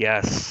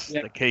 Yes,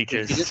 Yeah, the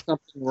cages. If you get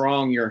something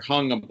wrong, you're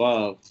hung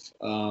above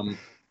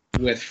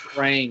with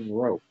fraying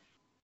rope.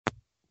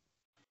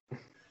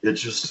 It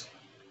just,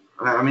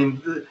 I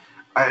mean,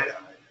 I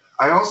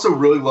also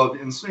really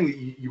loved, and something that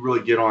you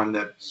really get on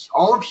that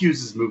all of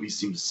Hughes's movies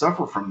seem to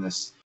suffer from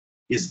this,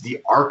 is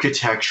the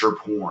architecture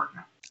porn.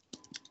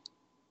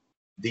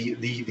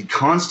 The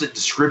constant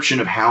description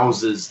of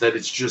houses that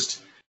it's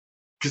just,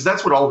 because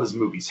that's what all of his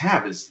movies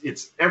have,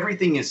 is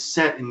everything is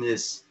set in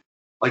this,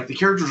 like the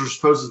characters are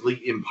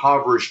supposedly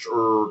impoverished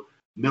or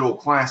middle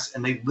class,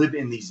 and they live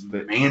in these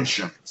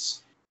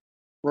mansions.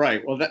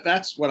 Right. Well,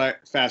 that's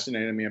what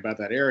fascinated me about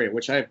that area,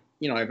 which I've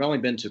only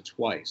been to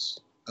twice.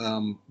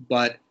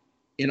 But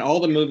in all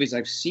the movies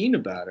I've seen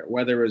about it,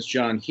 whether it was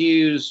John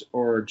Hughes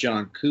or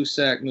John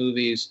Cusack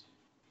movies,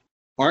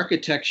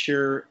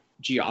 architecture,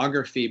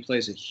 geography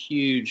plays a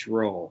huge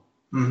role.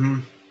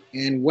 Mm-hmm.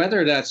 And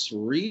whether that's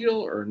real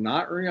or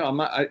not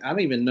real, I don't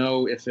even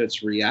know if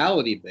it's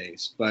reality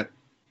based, but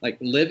like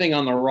living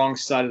on the wrong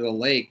side of the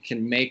lake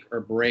can make or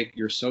break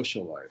your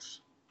social life.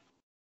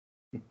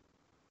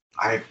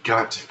 I've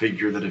got to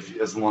figure that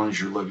as long as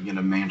you're living in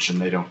a mansion,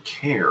 they don't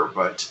care.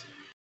 But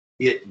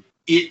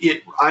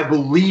I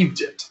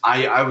believed it.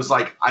 I was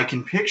like, I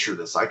can picture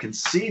this. I can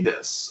see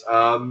this.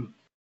 And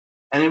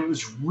it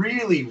was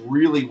really,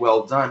 really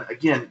well done.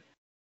 Again,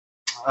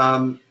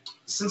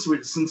 since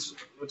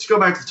let's go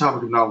back to the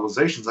topic of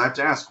novelizations, I have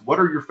to ask, what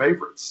are your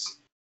favorites,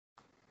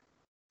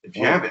 if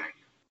you have any?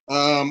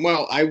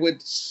 Well, I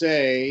would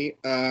say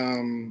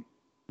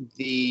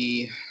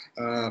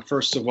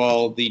first of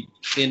all, the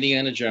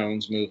Indiana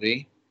Jones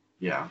movie.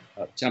 Yeah.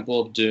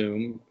 Temple of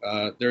Doom.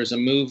 There's a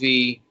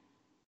movie,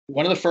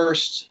 one of the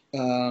first,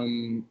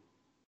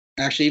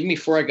 actually, even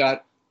before I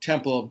got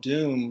Temple of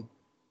Doom,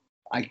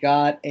 I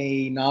got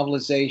a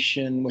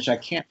novelization, which I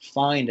can't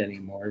find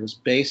anymore. It was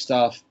based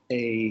off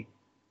The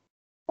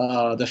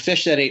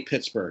Fish That Ate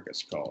Pittsburgh,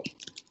 it's called.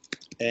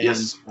 And,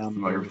 yes, I'm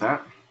familiar with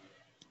that.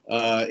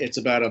 It's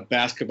about a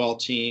basketball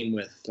team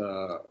with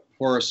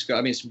Horace. I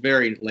mean, it's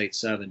very late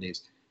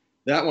 70s.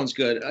 That one's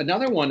good.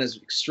 Another one is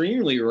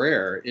extremely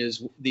rare,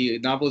 is the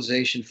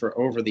novelization for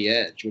Over the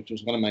Edge, which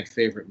was one of my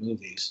favorite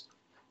movies,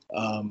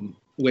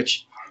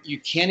 which you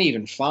can't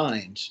even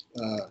find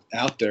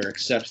out there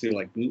except through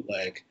like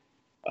bootleg.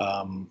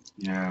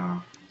 Yeah.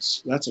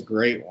 That's a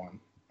great one.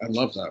 I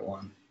love that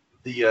one.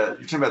 You're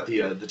talking about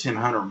the Tim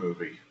Hunter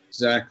movie.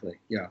 exactly.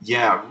 Yeah.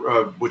 Yeah,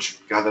 which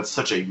God, that's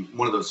such a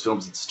one of those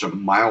films. It's such a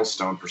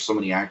milestone for so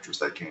many actors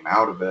that came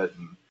out of it.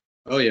 And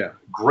Oh yeah.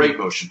 great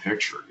motion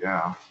picture.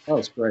 Yeah, Oh,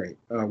 it's great.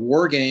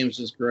 War Games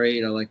is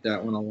great. I like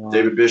that one a lot.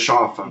 David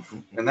Bischoff,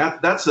 and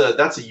that's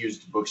a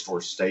used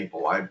bookstore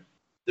staple.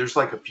 There's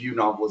like a few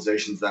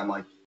novelizations that I'm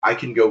like, I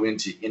can go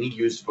into any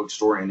used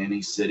bookstore in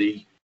any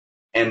city,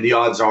 and the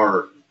odds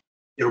are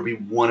it'll be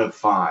one of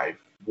 5.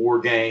 War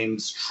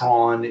Games,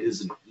 Tron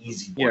is an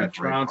easy one. Yeah,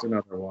 Tron's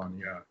another one.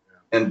 Yeah.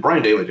 And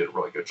Brian Daley did a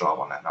really good job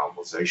on that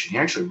novelization. He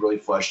actually really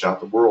fleshed out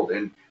the world.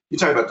 And you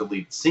talk about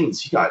deleted scenes,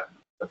 he got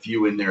a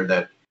few in there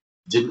that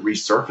didn't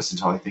resurface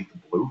until I think the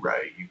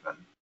Blu-ray even.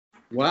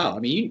 Wow. I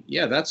mean,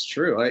 yeah, that's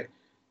true. I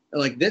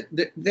like that.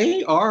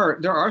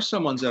 There are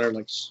some ones that are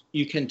like,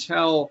 you can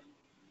tell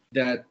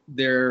that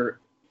they're,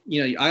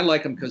 I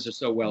like them because they're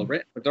so well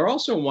written, but there are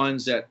also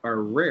ones that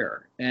are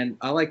rare. And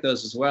I like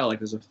those as well. Like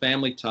there's a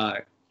Family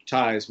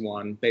Ties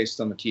one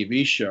based on the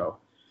TV show.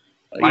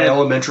 My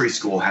elementary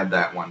school had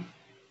that one.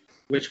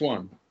 Which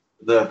one?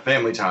 The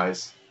Family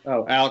Ties.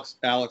 Oh,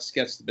 Alex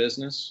Gets the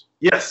Business.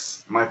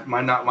 Yes, my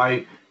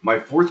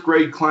 4th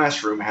grade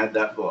classroom had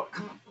that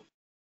book.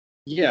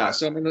 Yeah,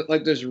 so I mean,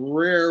 like there's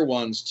rare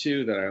ones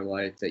too that I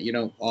like that you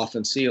don't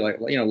often see. Like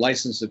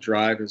License to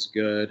Drive is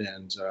good,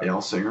 and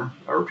Dale Singer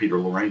or Peter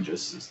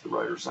Larangis is the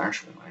writer's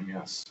actual name.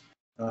 Yes.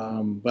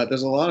 But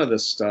there's a lot of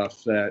this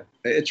stuff that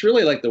it's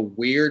really like the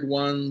weird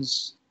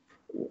ones,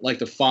 like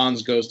the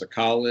Fonz Goes to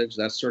College,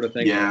 that sort of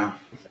thing. Yeah.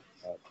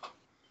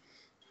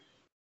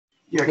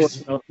 Yeah,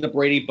 the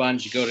Brady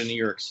Bunch Go to New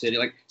York City,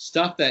 like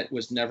stuff that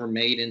was never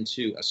made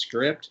into a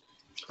script,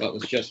 but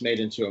was just made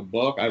into a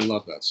book. I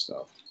love that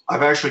stuff.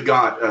 I've actually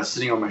got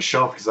sitting on my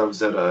shelf because I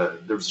was at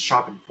there was a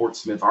shop in Fort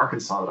Smith,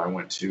 Arkansas that I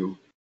went to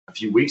a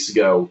few weeks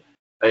ago.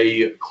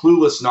 A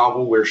Clueless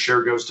novel where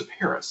Cher goes to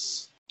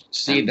Paris.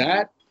 See,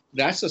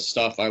 that's the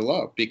stuff I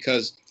love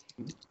because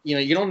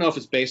you don't know if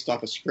it's based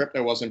off a script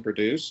that wasn't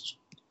produced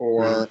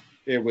or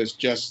it was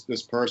just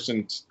this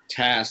person's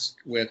task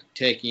with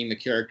taking the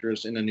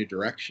characters in a new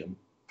direction.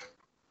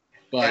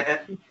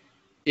 But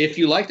if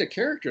you like the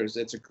characters,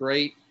 it's a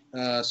great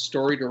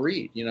story to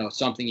read.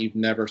 Something you've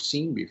never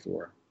seen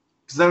before.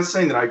 Because I was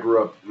saying that I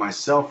grew up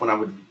myself when I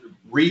would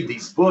read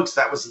these books.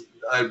 That was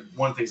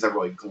one of the things I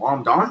really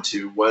glommed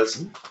onto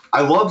was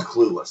I loved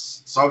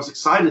Clueless. So I was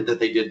excited that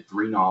they did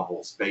 3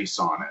 novels based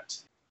on it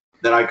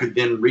that I could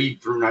then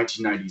read through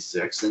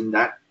 1996. And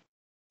that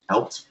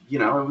helped, it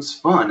was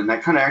fun. And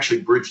that kind of actually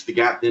bridged the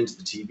gap then to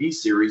the TV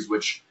series,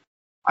 which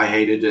I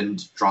hated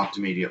and dropped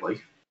immediately.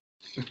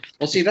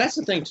 Well, see, that's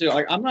the thing, too.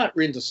 Like, I'm not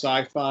into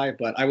sci-fi,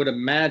 but I would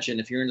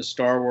imagine if you're into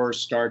Star Wars,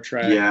 Star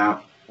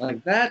Trek,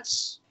 like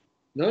that's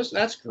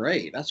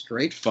great. That's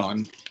great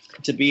fun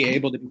to be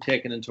able to be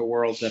taken into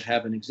worlds that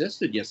haven't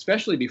existed yet,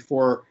 especially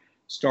before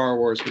Star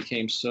Wars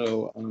became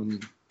so,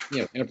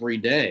 every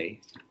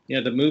day.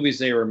 The movies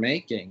they were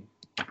making,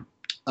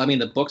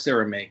 the books they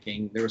were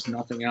making, there was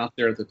nothing out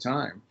there at the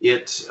time.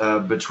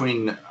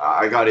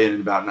 I got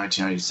in about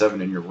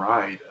 1997, and you're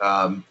right.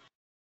 I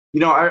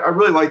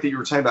really like that you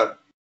were talking about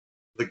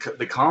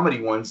the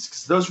comedy ones,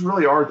 because those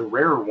really are the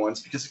rarer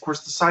ones, because, of course,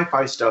 the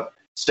sci-fi stuff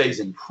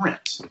stays in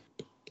print.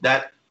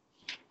 That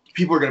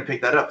people are going to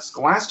pick that up.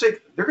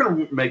 Scholastic, they're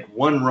going to make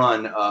one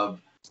run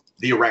of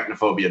the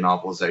Arachnophobia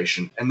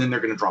novelization, and then they're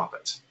going to drop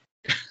it.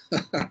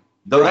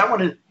 Though that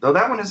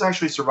one has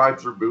actually survived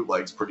through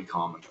bootlegs pretty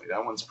commonly.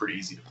 That one's pretty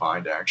easy to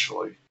find,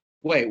 actually.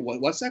 Wait,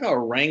 what's that?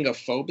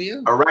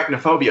 Orangophobia?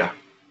 Arachnophobia.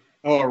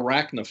 Oh,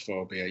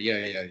 Arachnophobia.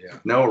 Yeah.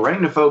 No,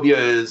 Arachnophobia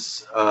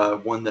is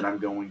one that I'm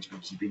going to be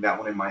keeping that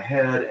one in my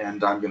head,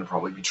 and I'm going to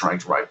probably be trying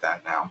to write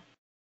that now.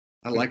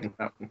 I like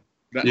that one.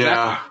 That's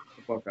the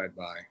book I'd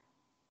buy.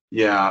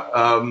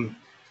 Yeah.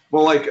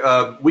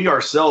 We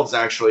ourselves,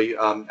 actually,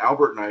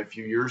 Albert and I, a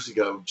few years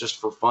ago,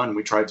 just for fun,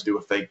 we tried to do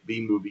a fake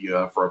B movie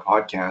for a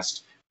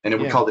podcast, and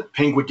we called it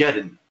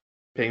Penguageddon.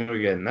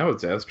 Penguageddon. I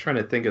was trying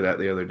to think of that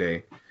the other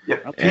day. Yeah,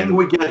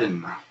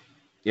 Penguageddon.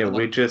 Yeah,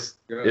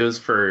 it was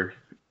for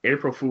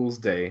April Fool's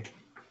Day,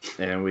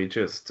 and we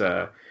just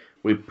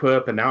we put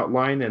up an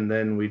outline, and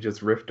then we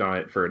just riffed on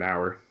it for an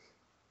hour.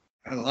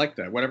 I like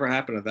that. Whatever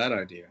happened to that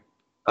idea?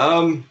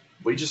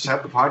 We just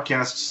have the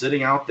podcast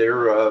sitting out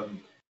there,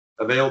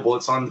 available.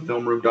 It's on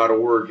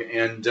thefilmroom.org,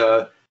 and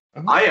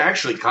I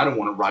actually kind of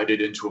want to write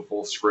it into a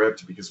full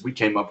script because we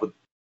came up with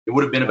it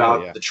would have been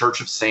about the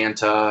Church of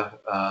Santa.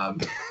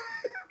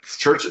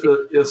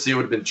 It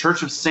would have been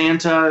Church of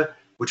Santa,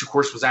 which of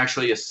course was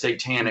actually a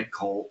satanic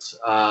cult.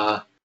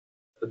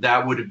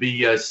 That would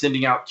be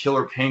sending out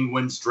killer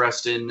penguins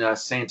dressed in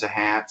Santa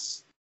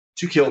hats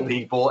to kill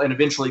people, and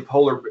eventually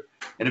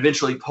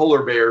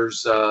polar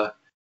bears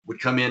would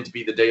come in to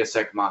be the Deus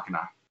Ex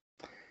Machina.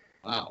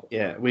 Wow.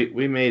 Yeah,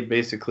 we made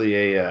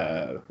basically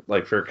a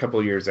for a couple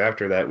of years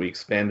after that, we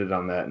expanded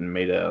on that and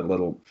made a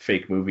little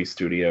fake movie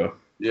studio.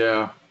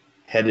 Yeah.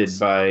 Headed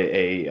by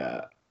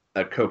a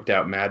coked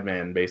out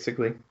madman,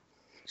 basically.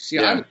 See,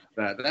 I love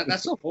that.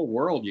 That's a whole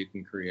world you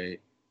can create.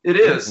 It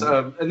is.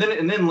 And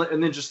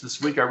then just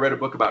this week I read a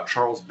book about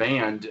Charles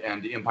Band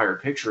and Empire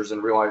Pictures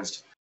and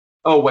realized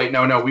Oh wait,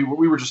 no, we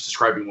were just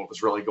describing what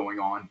was really going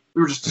on.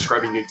 We were just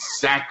describing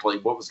exactly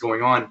what was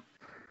going on.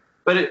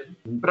 But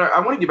I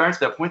want to get back to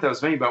that point that I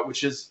was making about,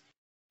 which is,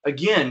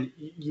 again,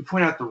 you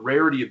point out the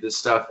rarity of this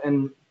stuff,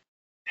 and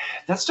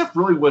that stuff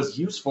really was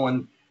useful.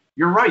 And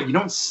you're right, you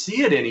don't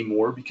see it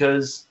anymore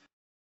because,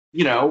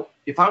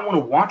 if I want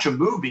to watch a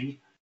movie,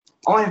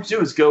 all I have to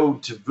do is go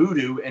to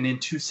Vudu, and in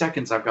 2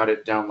 seconds I've got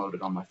it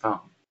downloaded on my phone.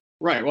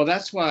 Right. Well,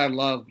 that's why I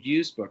love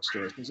used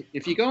bookstores. Because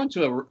if you go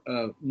into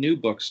a new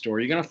bookstore,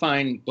 you're going to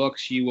find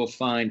books you will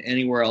find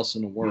anywhere else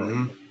in the world.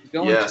 Mhm. If you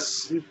go into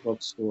a new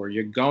bookstore,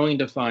 you're going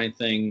to find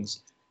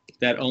things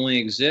that only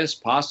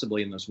exist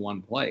possibly in this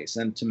one place.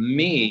 And to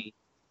me,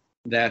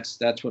 that's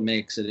what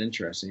makes it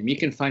interesting. You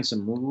can find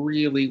some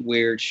really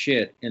weird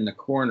shit in the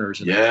corners.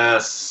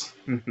 Yes.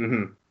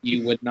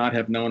 You would not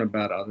have known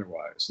about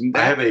otherwise. And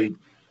I have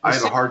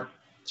a hard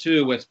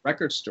too with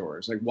record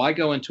stores. Like, why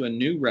go into a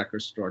new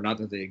record store? Not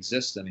that they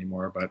exist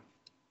anymore, but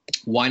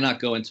why not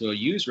go into a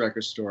used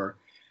record store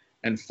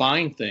and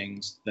find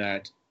things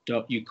that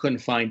you couldn't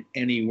find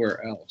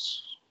anywhere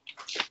else?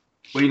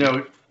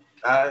 Well,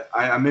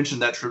 I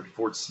mentioned that trip to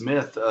Fort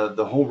Smith.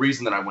 The whole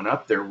reason that I went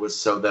up there was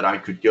so that I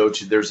could go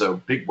to, there's a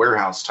big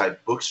warehouse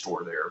type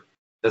bookstore there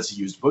that's a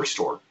used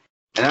bookstore.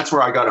 And that's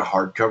where I got a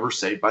hardcover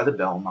Saved by the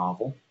Bell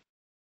novel.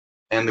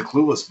 And the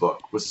Clueless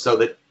book was so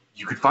that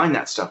you could find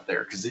that stuff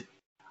there. Because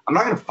I'm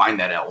not going to find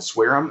that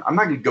elsewhere. I'm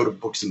not going to go to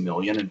Books A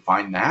Million and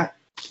find that.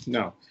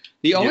 No.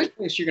 The only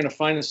place you're going to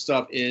find this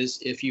stuff is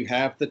if you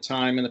have the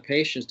time and the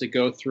patience to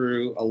go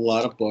through a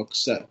lot of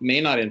books that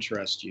may not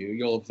interest you.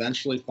 You'll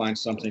eventually find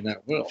something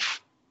that will.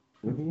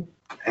 Mm-hmm.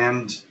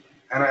 And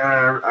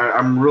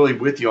I'm really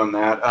with you on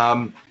that.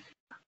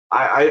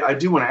 I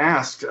do want to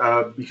ask,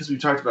 because we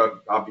talked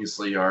about,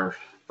 obviously, our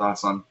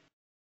thoughts on,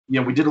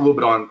 we did a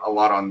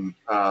lot on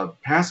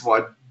Passable.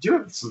 I do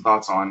have some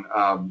thoughts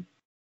on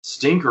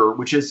Stinker,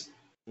 which is,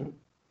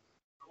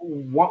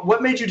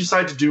 what made you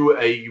decide to do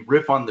a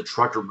riff on the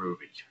Trucker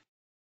movie?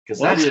 Because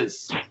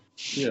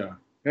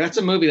that's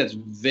a movie that's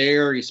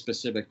very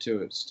specific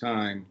to its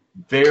time.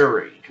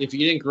 Very. If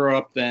you didn't grow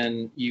up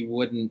then, you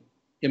wouldn't.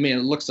 I mean,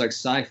 it looks like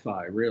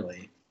sci-fi,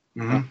 really.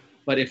 Mm-hmm.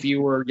 But if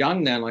you were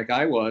young then, like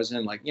I was,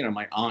 and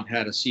my aunt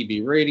had a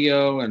CB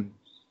radio, and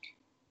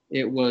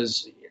it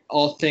was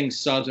all things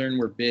Southern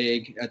were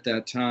big at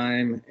that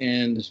time,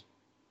 and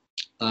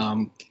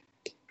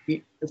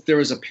there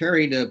was a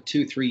period of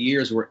 2-3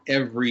 years where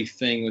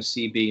everything was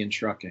CB and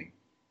trucking.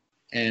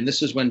 And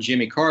this is when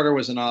Jimmy Carter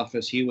was in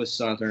office. He was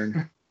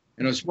Southern.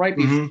 And it was right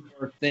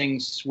before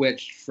things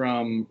switched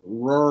from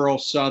rural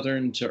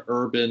Southern to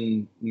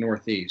urban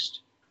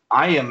Northeast.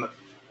 I am,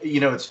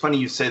 it's funny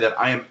you say that.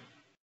 I'm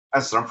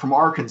from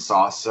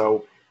Arkansas,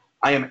 so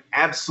I am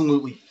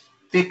absolutely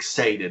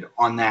fixated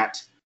on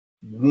that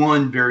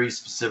one very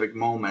specific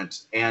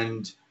moment.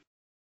 And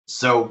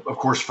so, of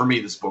course, for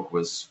me, this book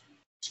was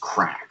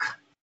crack.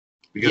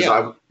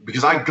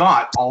 Because I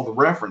got all the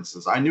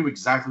references. I knew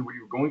exactly what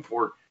you were going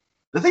for.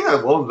 The thing I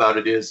love about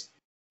it is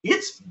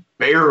it's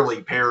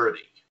barely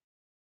parody.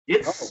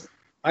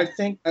 I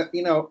think, I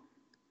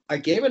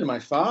gave it to my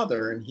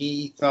father, and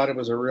he thought it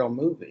was a real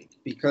movie.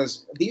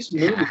 Because these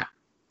movies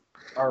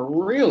are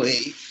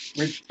really,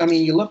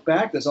 you look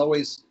back, there's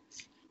always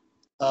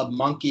a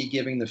monkey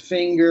giving the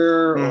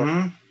finger, or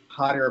a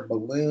hot air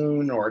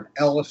balloon, or an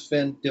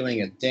elephant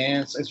doing a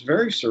dance. It's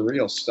very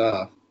surreal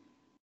stuff.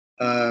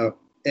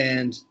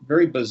 And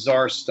very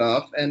bizarre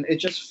stuff, and it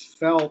just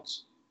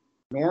felt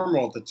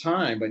normal at the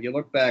time. But you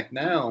look back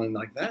now, and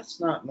that's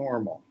not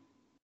normal.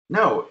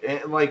 No,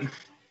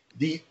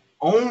 the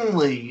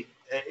only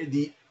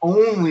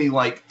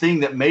thing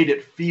that made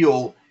it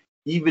feel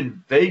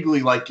even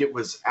vaguely like it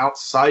was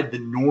outside the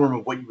norm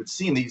of what you would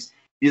see in these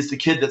is the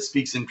kid that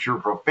speaks in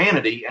pure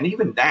profanity, and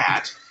even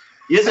that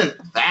isn't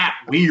that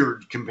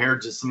weird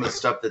compared to some of the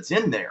stuff that's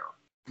in there.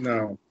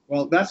 No.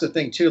 Well, that's the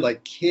thing, too.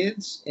 Like,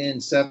 kids in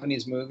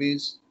 70s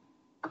movies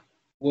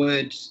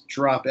would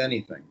drop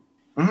anything.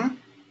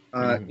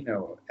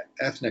 Mm-hmm.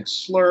 Ethnic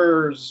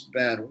slurs,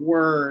 bad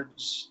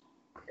words.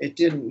 It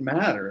didn't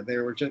matter. They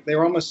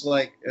were almost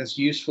like as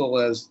useful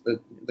as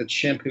the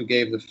chimp who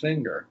gave the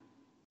finger.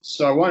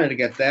 So I wanted to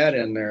get that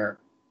in there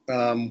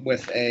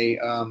with a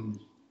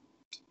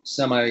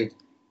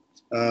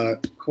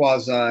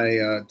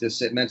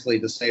mentally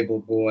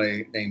disabled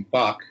boy named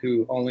Buck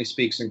who only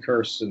speaks in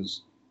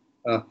curses.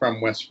 From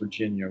West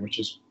Virginia, which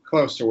is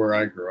close to where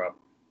I grew up.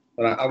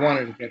 But I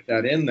wanted to get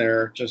that in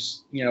there.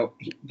 Just,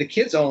 the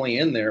kid's only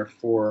in there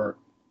for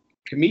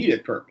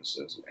comedic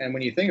purposes. And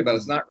when you think about it,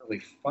 it's not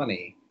really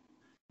funny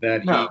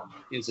that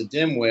he is a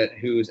dimwit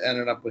who's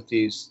ended up with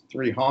these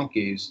 3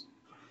 honkies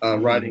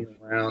riding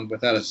around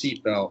without a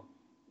seatbelt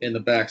in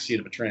the back seat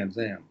of a Trans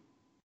Am.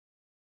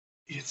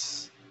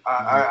 It's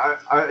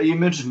you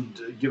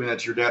mentioned giving that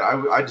to your dad.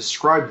 I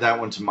described that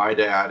one to my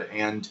dad,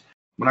 and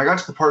when I got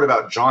to the part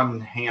about John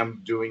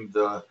Hamm doing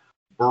the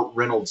Burt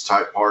Reynolds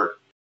type part,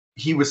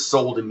 he was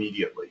sold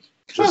immediately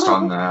just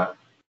on that.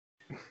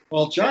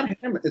 Well, John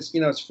Hamm,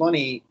 it's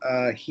funny.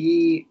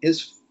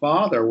 His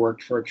father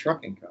worked for a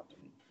trucking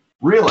company.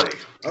 Really?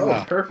 Oh,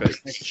 Yeah. perfect.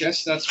 I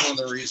guess that's one of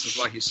the reasons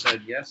why he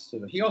said yes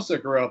to it. He also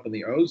grew up in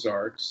the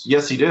Ozarks,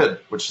 Yes, he did.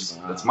 Which is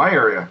that's my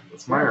area.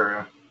 That's my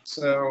area.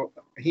 so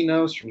he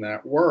knows from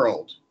that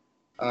world.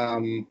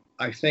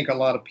 I think a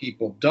lot of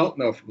people don't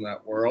know from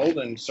that world,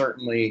 and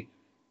certainly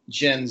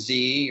Gen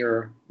Z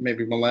or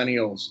maybe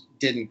millennials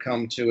didn't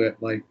come to it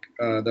like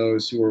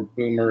those who were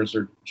boomers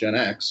or Gen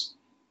X.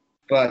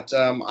 But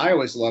I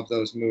always loved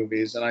those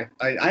movies, and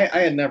I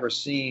had never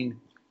seen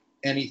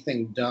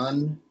anything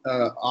done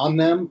on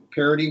them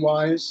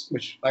parody-wise,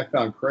 which I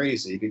found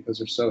crazy because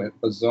they're so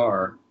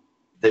bizarre.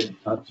 They,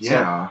 So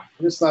yeah.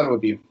 I just thought it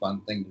would be a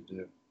fun thing to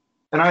do.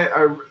 And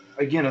I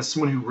again, as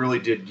someone who really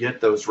did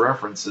get those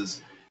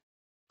references,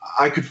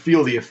 I could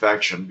feel the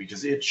affection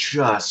because it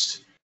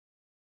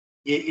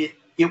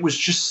was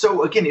just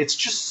so, again, it's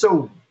just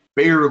so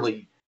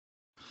barely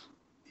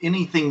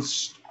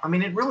anything's. I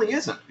mean, it really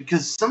isn't,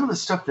 because some of the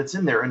stuff that's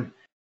in there, and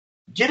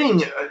getting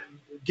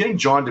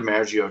John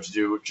DiMaggio to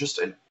do just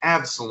an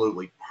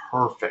absolutely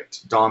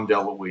perfect Dom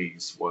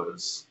DeLuise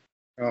was.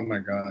 Oh my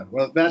God!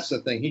 Well, that's the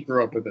thing. He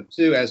grew up with it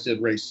too, as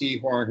did Ray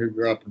Seahorn, who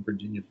grew up in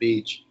Virginia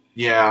Beach.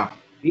 Yeah.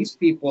 These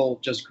people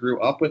just grew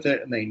up with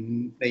it, and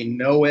they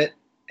know it,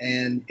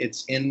 and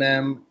it's in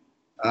them.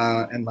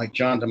 And like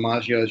John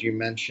DiMaggio, as you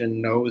mentioned,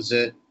 knows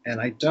it.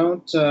 And I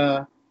don't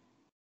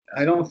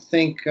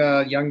think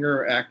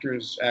younger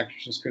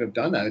actresses could have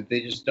done that.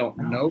 They just don't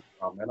know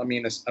from it. I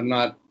mean, I'm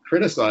not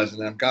criticizing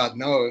them. God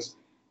knows,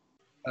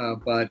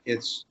 but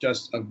it's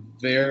just a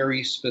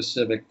very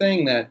specific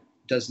thing that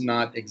does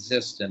not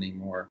exist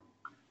anymore.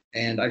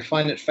 And I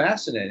find it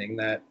fascinating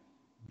that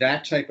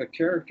that type of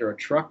character, a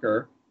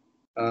trucker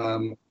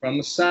from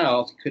the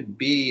South, could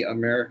be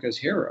America's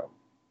hero,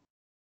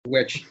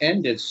 which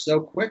ended so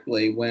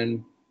quickly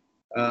when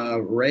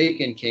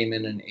Reagan came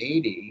in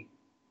 '80.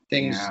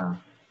 Things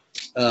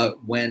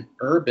went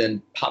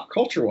urban, pop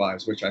culture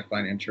wise, which I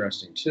find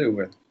interesting too,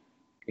 with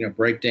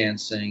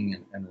breakdancing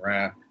and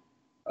rap.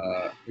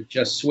 It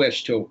just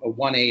switched to a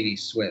 180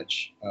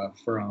 switch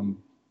from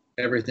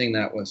everything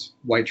that was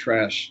white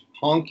trash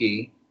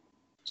honky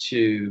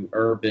to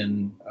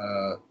urban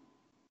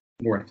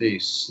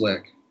Northeast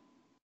slick.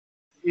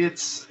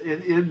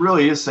 It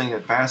really is something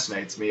that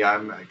fascinates me.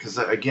 Because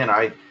again,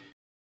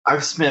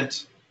 I've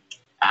spent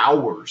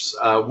hours.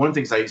 One of the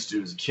things I used to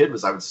do as a kid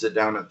was I would sit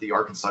down at the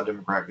Arkansas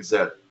Democrat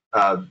Gazette.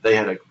 They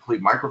had a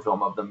complete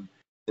microfilm of them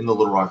in the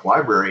Little Rock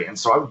Library, and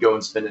so I would go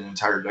and spend an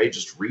entire day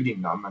just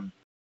reading them. And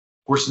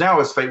of course, now,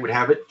 as fate would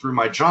have it, through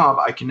my job,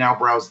 I can now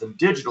browse them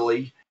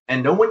digitally,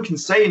 and no one can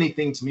say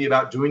anything to me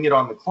about doing it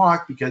on the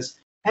clock because,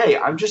 hey,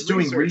 I'm just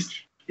doing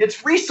research.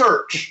 It's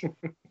research.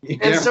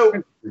 And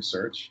so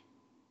research.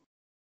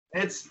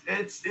 It's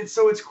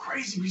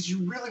crazy because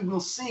you really will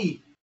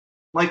see,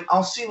 like,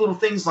 I'll see little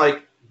things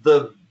like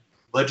the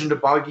Legend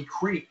of Boggy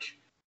Creek,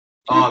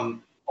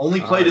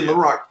 only played in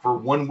Little Rock for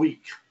 1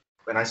 week,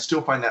 and I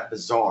still find that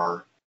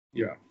bizarre.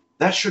 Yeah,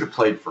 that should have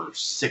played for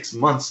 6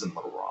 months in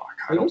Little Rock.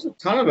 There's a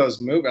ton of those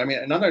movies. I mean,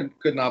 another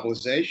good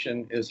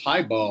novelization is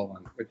Highball,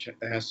 which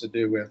has to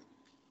do with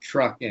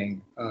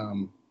trucking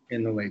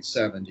in the late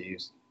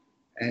 '70s,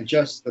 and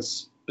just the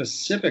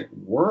specific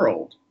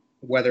world,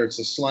 whether it's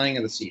the slang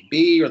of the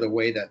CB or the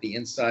way that the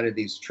inside of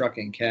these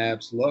trucking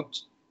cabs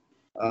looked,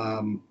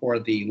 or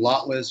the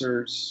lot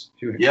lizards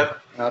who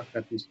out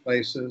at these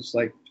places,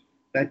 like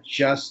that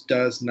just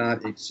does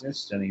not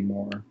exist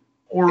anymore.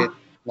 Or it's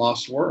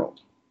lost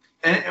world.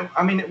 And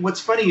I mean, what's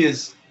funny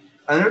is,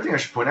 another thing I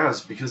should point out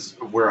is because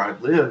of where I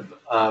live,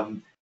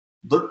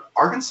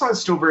 Arkansas is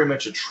still very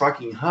much a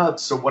trucking hub.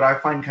 So what I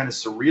find kind of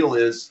surreal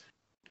is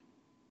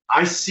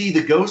I see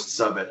the ghosts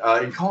of it.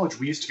 In college,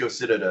 we used to go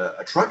sit at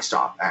a truck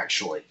stop,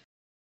 actually.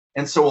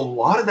 And so a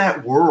lot of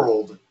that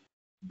world,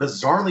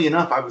 bizarrely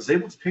enough, I was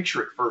able to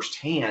picture it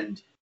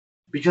firsthand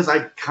because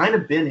I'd kind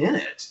of been in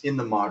it in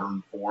the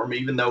modern form,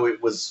 even though it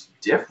was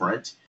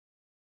different.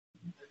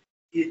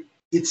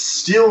 It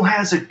still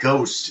has a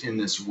ghost in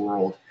this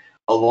world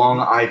along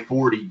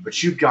I-40,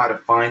 but you got to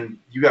find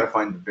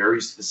the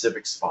very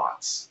specific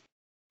spots.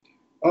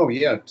 Oh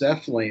yeah,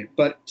 definitely.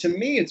 But to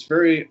me, it's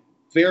very,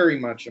 very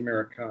much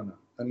Americana.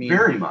 I mean,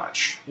 very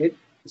much.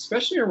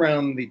 Especially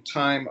around the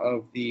time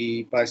of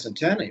the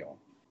bicentennial,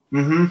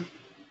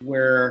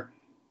 where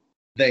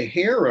the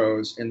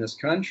heroes in this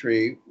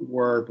country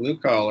were blue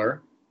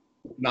collar,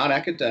 not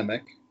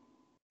academic,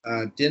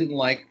 didn't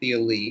like the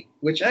elite,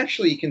 which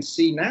actually you can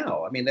see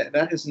now. I mean, that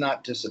has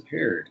not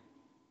disappeared.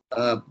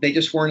 They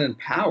just weren't in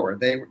power.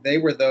 They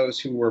were those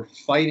who were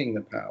fighting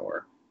the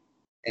power.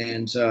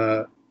 And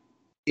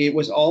it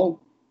was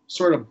all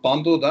sort of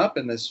bundled up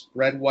in this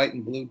red, white,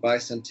 and blue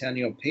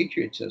bicentennial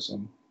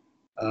patriotism,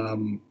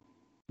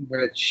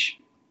 which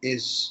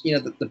is,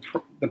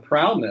 the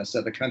proudness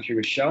that the country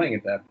was showing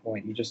at that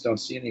point. You just don't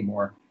see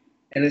anymore.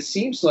 And it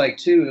seems like,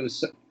 too,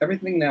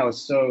 everything now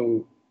is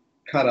so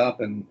cut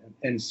up in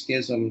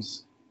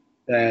schisms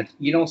that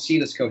you don't see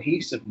this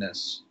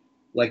cohesiveness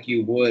like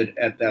you would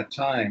at that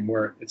time,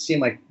 where it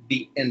seemed like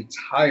the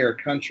entire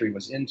country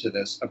was into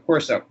this. Of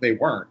course, they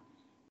weren't,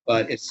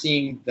 but it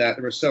seemed that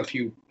there were so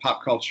few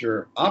pop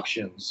culture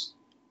options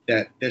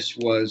that this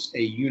was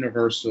a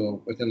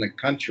universal within the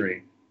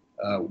country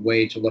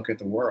way to look at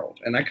the world.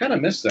 And I kind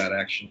of miss that,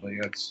 actually.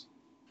 It's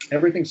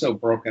everything's so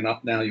broken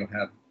up now. You'll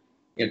have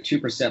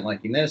 2%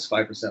 liking this,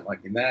 5%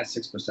 liking that,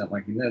 6%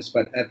 liking this.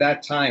 But at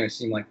that time, it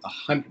seemed like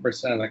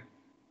 100%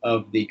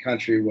 of the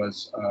country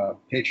was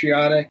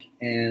patriotic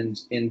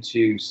and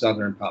into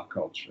Southern pop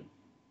culture.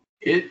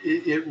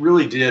 It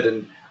really did.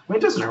 And I mean,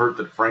 it doesn't hurt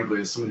that,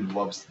 frankly, as someone who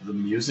loves the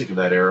music of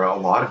that era, a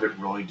lot of it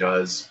really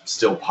does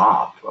still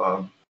pop.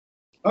 Oh,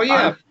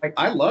 yeah.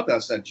 I love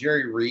that stuff.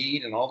 Jerry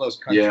Reed and all those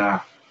country.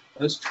 Yeah.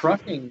 Those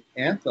trucking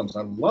anthems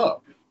I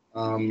love.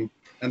 And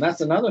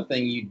that's another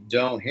thing you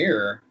don't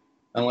hear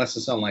unless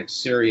it's on like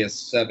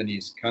serious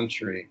 70s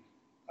country.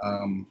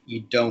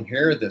 You don't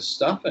hear this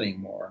stuff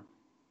anymore.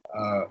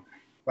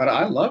 But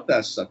I love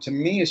that stuff. To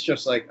me, it's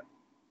just like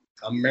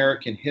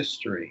American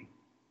history.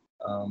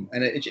 And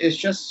it's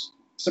just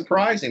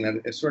surprising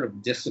that it sort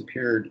of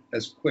disappeared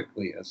as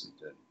quickly as it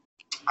did.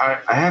 I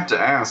have to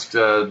ask,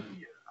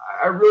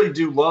 I really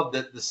do love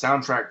that the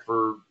soundtrack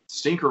for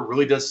Stinker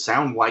really does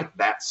sound like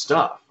that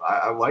stuff.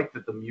 I like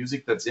that the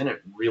music that's in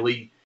it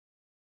really,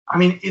 I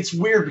mean, it's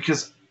weird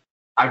because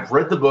I've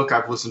read the book,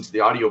 I've listened to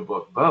the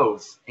audiobook,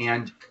 both,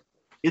 and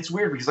it's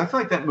weird because I feel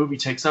like that movie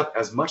takes up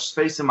as much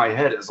space in my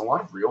head as a lot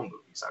of real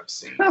movies I've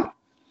seen.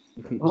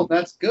 Well,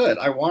 that's good.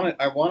 I want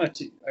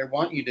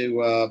you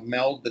to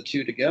meld the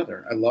two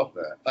together. I love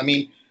that. I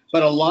mean,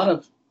 but a lot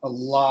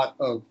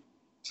of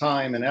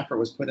time and effort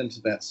was put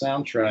into that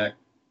soundtrack.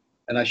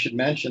 And I should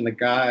mention the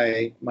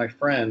guy, my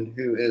friend,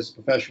 who is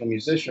a professional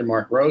musician,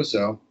 Mark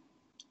Rosso,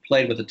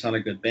 played with a ton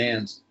of good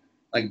bands.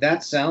 Like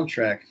that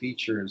soundtrack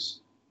features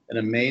an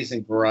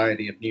amazing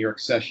variety of New York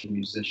session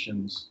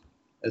musicians,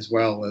 as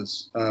well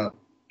as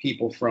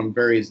people from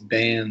various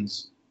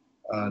bands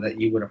that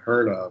you would have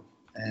heard of.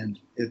 And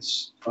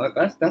it's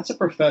that's a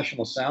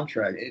professional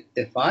soundtrack.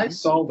 If I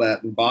saw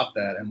that and bought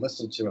that and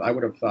listened to it, I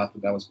would have thought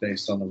that was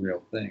based on the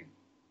real thing.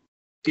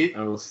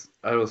 I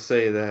will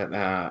say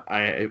that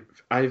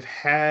I've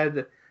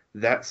had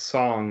that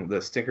song,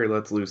 the Stinker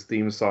Let's Loose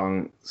theme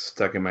song,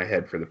 stuck in my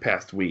head for the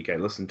past week. I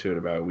listened to it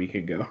about a week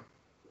ago.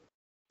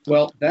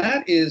 Well,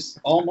 that is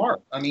all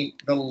Mark. I mean,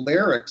 the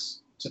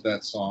lyrics to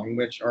that song,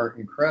 which are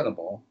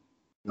incredible,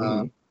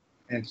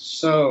 and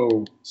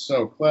so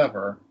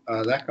clever,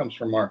 that comes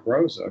from Mark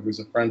Rosa, who's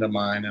a friend of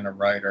mine and a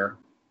writer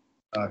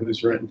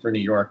who's written for New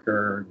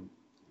Yorker,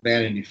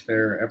 Vanity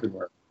Fair,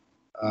 everywhere.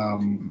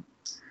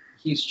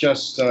 He's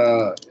just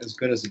as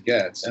good as it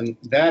gets. And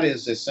that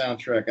is a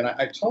soundtrack. And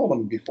I told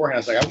him beforehand, I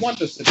was like, I want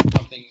this to be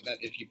something that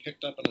if you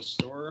picked up in a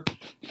store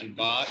and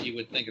bought, you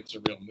would think it's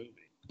a real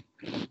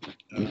movie.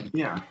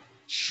 Yeah.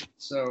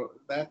 So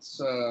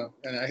that's,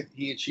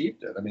 he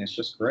achieved it. I mean, it's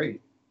just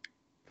great.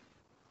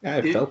 Yeah,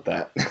 I felt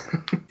that.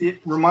 It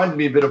reminded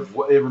me a bit of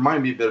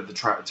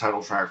the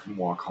title track from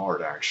Walk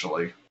Hard,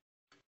 actually.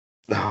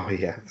 Oh,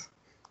 yes.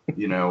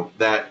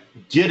 That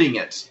getting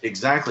it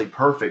exactly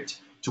perfect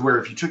to where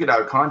if you took it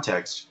out of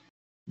context,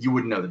 you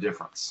wouldn't know the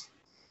difference.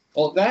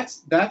 Well,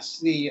 that's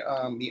the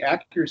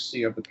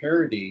accuracy of the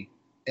parody,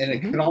 and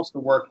it can also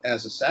work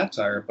as a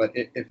satire. But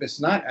if it's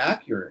not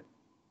accurate,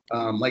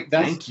 like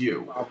that's Thank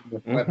you.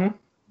 With Wet Hot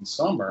in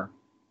Summer,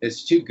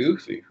 it's too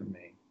goofy for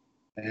me,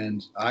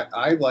 and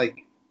I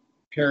like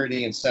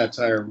parody and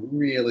satire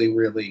really,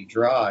 really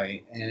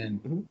dry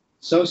and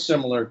so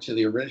similar to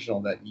the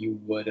original that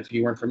you would, if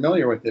you weren't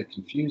familiar with it,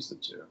 confuse the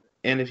two.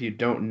 And if you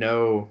don't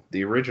know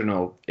the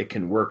original, it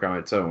can work on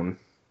its own.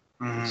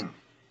 Mm-hmm.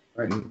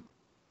 Right.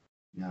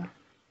 Yeah.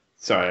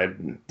 Sorry, I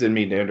didn't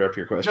mean to interrupt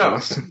your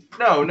question.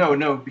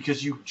 No,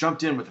 because you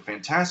jumped in with a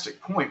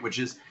fantastic point, which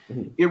is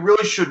it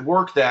really should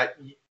work that,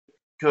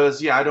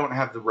 because, I don't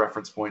have the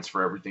reference points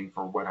for everything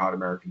for Wet Hot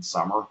American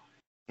Summer.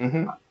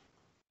 Mm-hmm.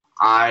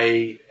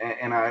 I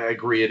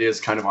agree it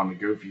is kind of on the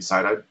goofy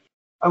side.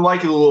 I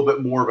like it a little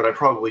bit more, but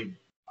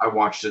I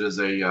watched it as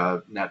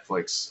a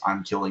Netflix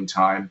I'm killing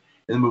time.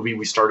 And the movie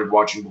we started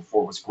watching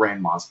before was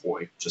Grandma's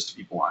Boy, just to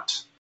be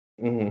blunt.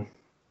 Mm-hmm.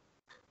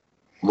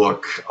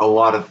 Look, a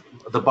lot of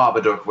the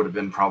Babadook would have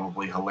been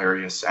probably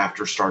hilarious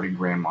after starting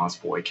Grandma's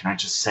Boy. Can I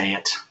just say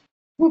it?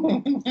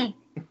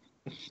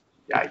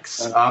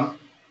 Yikes.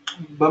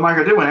 But Mike,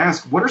 I did want to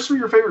ask, what are some of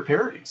your favorite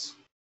parodies?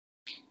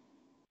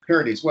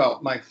 Parodies. Well,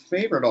 my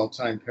favorite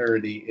all-time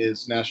parody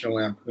is National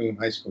Lampoon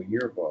High School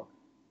Yearbook,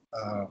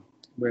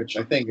 which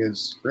I think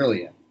is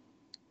brilliant.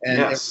 And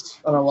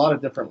it's on a lot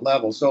of different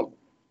levels. So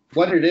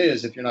what it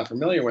is, if you're not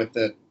familiar with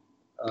it,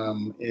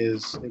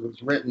 is it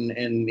was written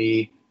in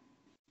the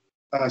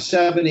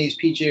 70s.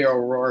 P.J.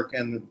 O'Rourke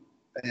and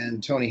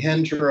Tony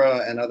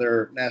Hendra and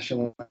other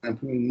National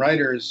Lampoon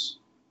writers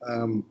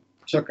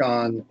took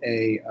on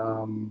a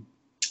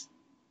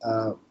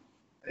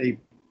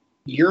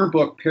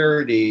yearbook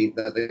parody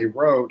that they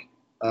wrote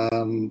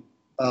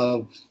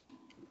of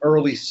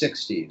early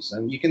 60s.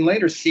 And you can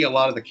later see a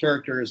lot of the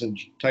characters and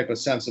type of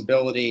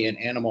sensibility in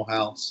Animal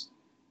House.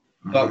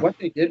 But what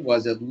they did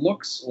was it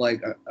looks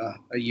like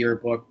a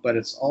yearbook, but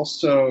it's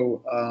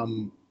also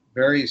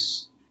very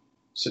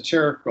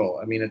satirical.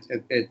 I mean,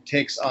 it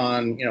takes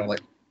on,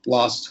 like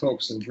lost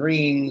hopes and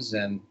dreams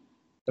and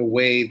the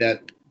way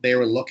that they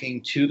were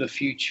looking to the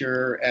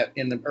future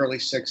in the early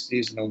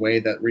 60s and the way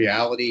that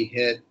reality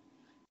hit.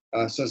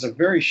 So it's a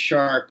very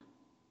sharp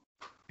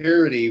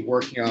parody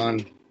working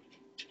on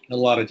a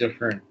lot of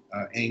different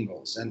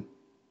angles and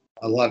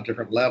a lot of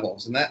different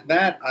levels. And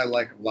that I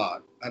like a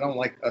lot. I don't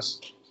like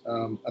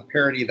a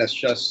parody that's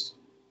just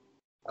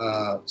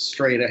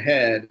straight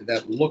ahead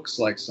that looks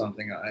like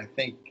something. I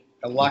think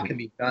a lot can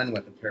be done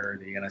with a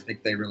parody, and I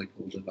think they really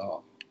pulled it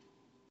off.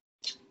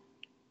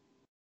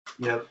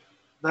 Yeah,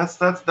 that's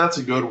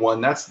a good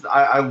one.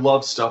 I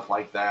love stuff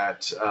like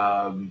that,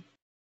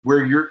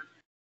 where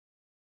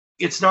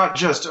it's not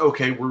just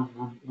okay.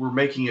 We're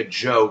making a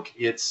joke.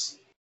 It's,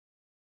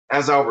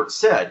 as Albert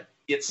said,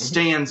 it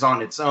stands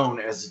on its own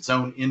as its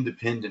own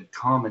independent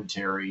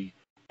commentary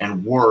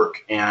and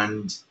work.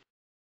 And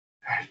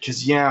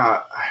because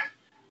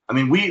I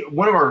mean,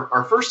 one of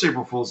our first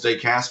April Fool's Day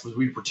cast was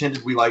we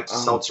pretended we liked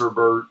Seltzer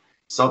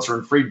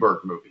and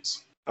Friedberg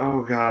movies.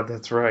 Oh God,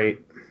 that's right.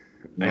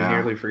 Yeah. I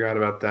nearly forgot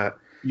about that.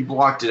 You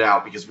blocked it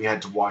out because we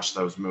had to watch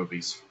those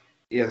movies.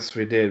 Yes,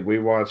 we did. We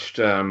watched.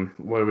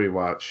 What did we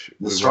watch?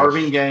 The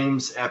Starving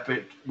Games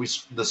epic.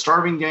 The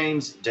Starving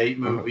Games date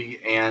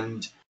movie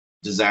and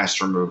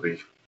disaster movie.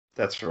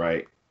 That's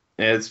right.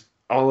 And it's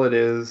all it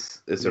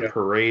is a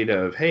parade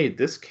of, hey,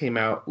 this came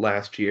out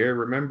last year.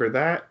 Remember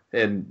that?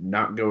 And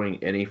not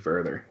going any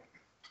further.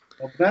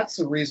 Well, that's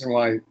the reason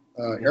why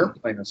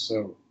Airplane is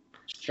so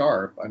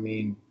sharp. I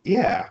mean,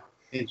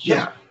 it's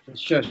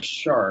just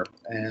sharp,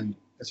 and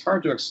it's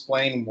hard to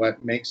explain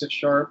what makes it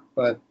sharp.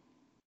 But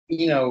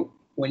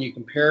when you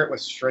compare it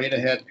with straight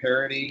ahead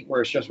parody,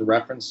 where it's just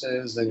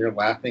references and you're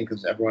laughing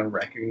because everyone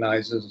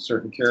recognizes a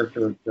certain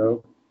character or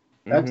joke,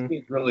 that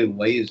seems really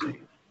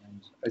lazy.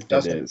 And it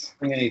doesn't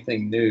bring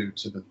anything new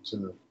to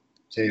the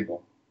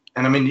table.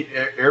 And I mean,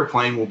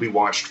 Airplane will be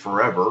watched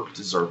forever,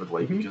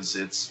 deservedly, because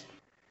it's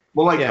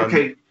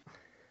okay.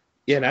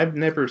 Yeah, and I've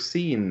never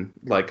seen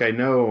I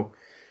know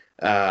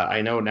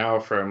now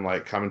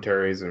from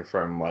commentaries and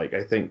from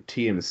I think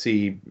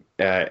TMC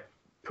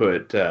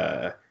put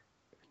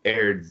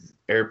aired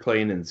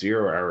Airplane and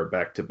 0 Hour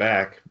back to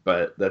back,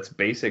 but that's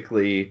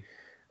basically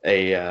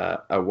a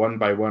one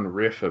by one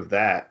riff of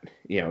that,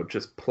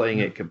 just playing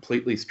it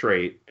completely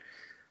straight.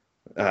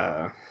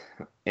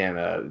 And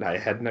I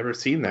had never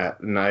seen that,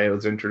 and I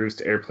was introduced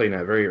to Airplane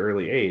at a very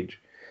early age.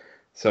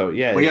 So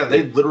yeah. Well,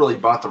 they literally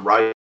bought the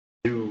right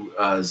to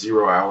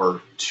 0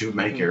 Hour to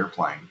make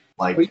Airplane.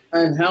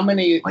 And how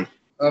many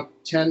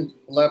 10,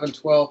 11,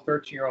 12,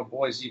 13-year-old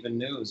boys even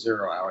knew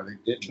 0 Hour?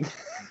 They didn't.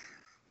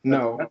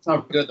 No. That's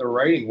how good the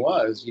writing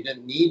was. You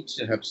didn't need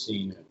to have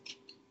seen it.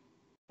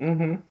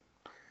 And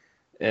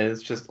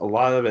it's just a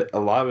lot of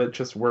it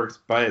just works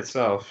by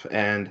itself.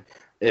 And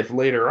if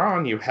later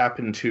on you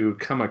happen to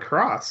come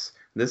across,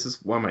 this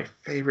is one of my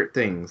favorite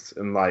things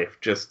in life,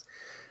 just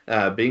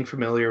being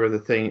familiar with the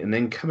thing and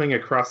then coming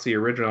across the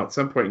original at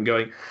some point and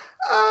going,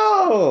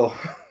 oh!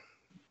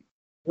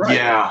 Right.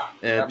 Yeah.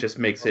 And it just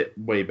makes it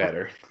way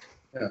better.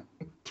 Yeah.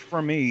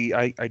 For me,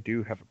 I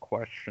do have a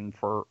question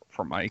for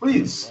Mike.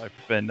 Please. I've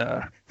been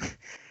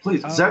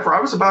Please, Zephyr, I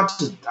was about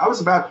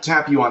to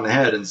tap you on the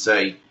head and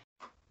say,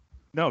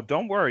 no,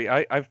 don't worry.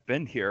 I've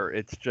been here.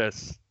 It's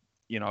just,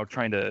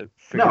 trying to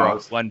figure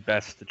out when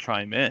best to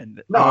chime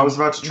in. No, I was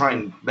about to try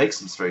and make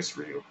some space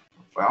for you.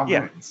 By all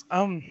means.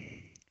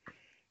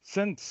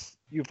 Since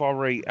you've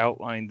already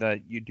outlined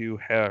that you do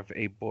have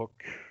a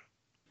book,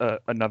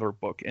 another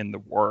book in the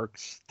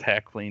works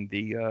tackling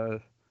the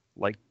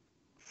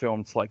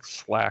films like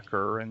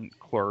Slacker and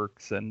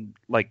Clerks and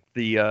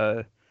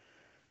the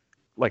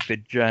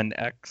Gen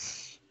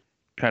X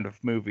kind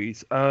of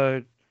movies.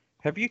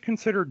 Have you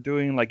considered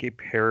doing a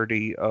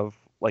parody of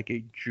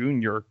a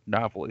junior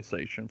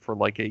novelization for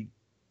a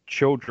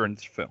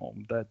children's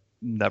film that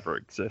never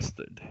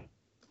existed?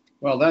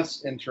 Well,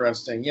 that's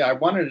interesting. Yeah, I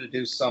wanted to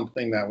do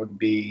something that would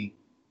be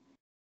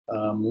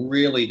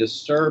really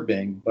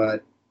disturbing,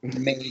 but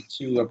made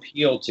to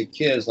appeal to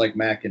kids like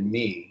Mac and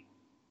me.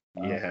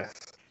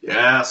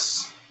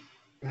 Yes.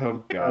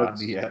 Oh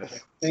God, yes.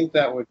 I think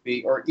that would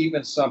be, or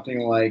even something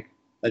like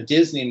a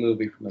Disney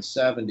movie from the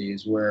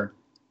 70s where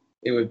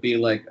it would be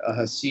like a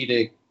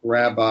Hasidic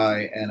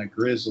rabbi and a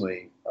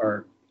grizzly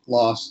are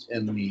lost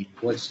in the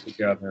woods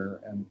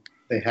together, and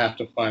they have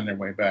to find their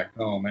way back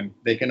home, and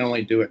they can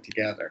only do it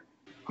together.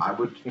 I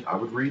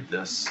would read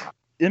this.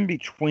 In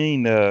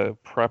between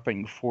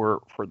prepping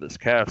for this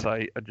cast,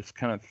 I just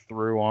kind of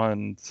threw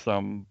on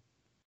some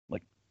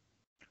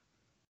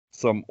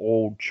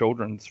old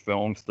children's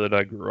films that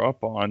I grew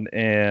up on,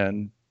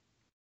 and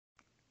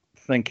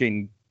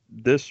thinking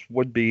this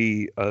would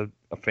be a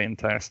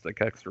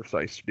fantastic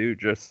exercise to do.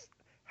 Just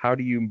how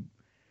do you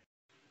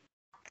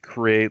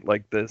create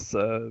this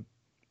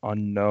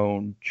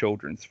unknown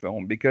children's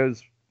film?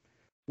 Because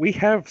we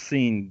have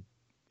seen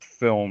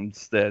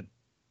films that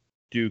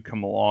do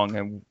come along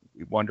and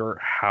we wonder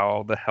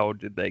how the hell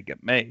did they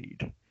get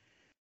made.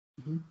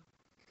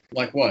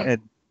 Like what?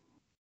 And,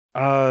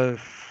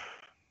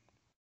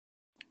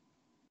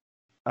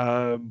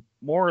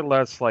 More or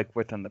less like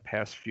within the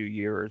past few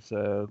years,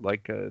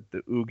 like the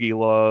Oogie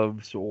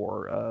Loves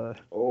or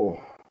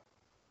Oh,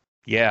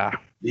 yeah,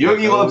 The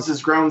Yogi Loves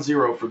is ground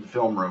zero for the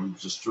film room.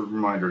 Just a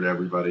reminder to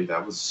everybody,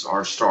 that was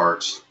our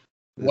start.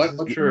 this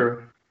is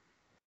true.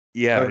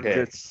 yeah,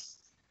 Okay.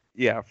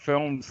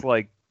 films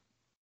like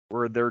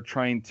where they're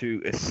trying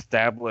to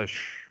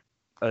establish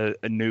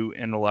a new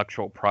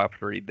intellectual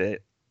property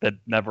that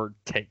never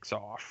takes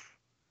off.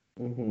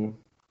 Mm-hmm.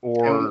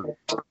 Or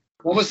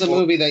What was the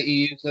movie that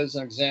you used as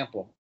an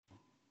example?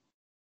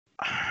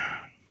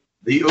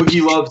 The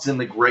Oogie Loves and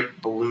the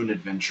Great Balloon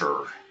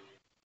Adventure.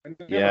 I've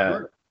never Yeah.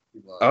 heard of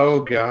it.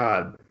 Oh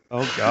God. oh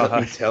Let me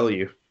god, tell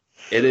you,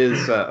 it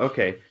is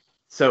okay.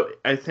 So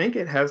I think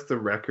it has the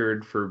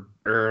record for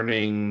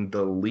earning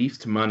the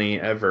least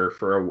money ever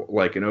for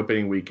like an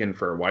opening weekend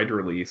for a wide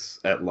release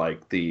at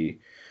like the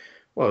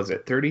what was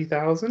it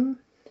 30,000,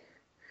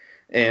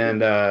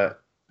 and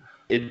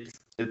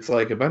it's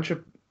like a bunch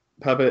of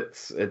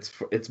puppets.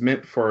 It's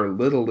meant for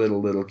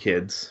little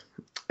kids.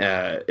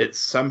 It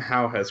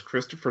somehow has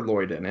Christopher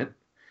Lloyd in it.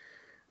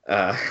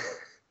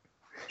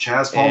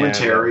 Chaz And,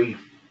 Palminteri.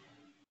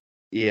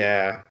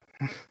 Yeah.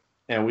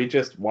 And we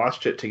just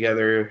watched it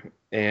together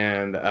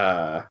and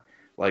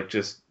like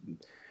just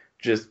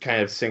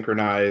kind of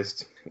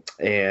synchronized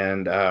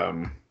and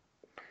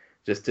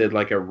just did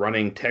like a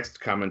running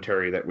text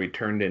commentary that we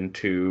turned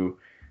into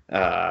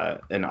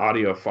an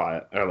audio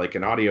file or like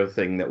an audio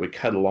thing that we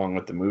cut along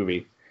with the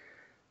movie.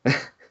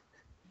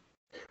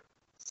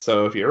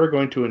 So if you're ever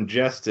going to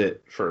ingest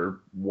it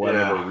for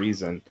whatever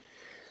reason,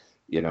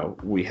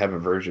 we have a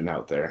version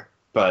out there.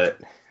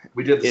 But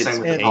We did the it's same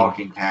with the pain-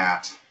 Talking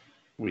Cat.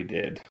 we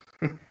did.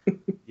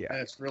 yeah.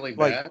 It's really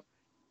Like- bad.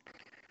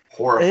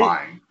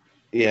 Horrifying.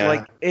 Yeah.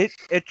 Like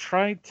it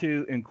tried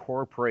to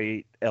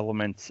incorporate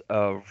elements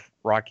of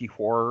Rocky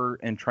Horror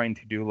and trying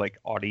to do like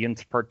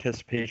audience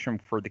participation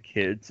for the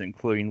kids,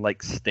 including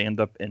like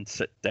stand up and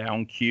sit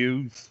down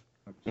cues.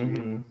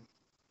 Mhm.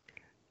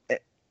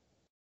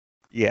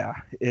 Yeah,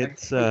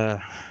 it's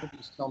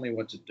Just tell me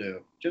what to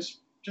do. Just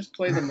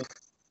play the movie.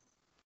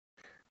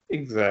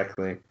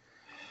 Exactly.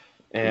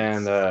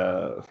 And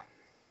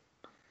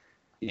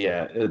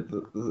yeah,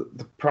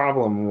 the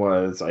problem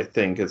was, I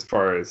think, as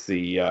far as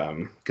the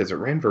because it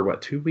ran for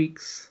what 2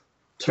 weeks?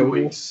 2 total?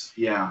 weeks.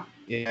 Yeah.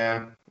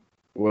 Yeah,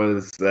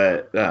 was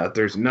that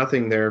there's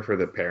nothing there for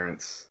the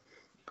parents.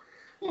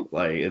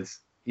 Like it's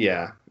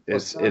Well, it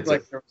it's sounds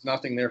like there was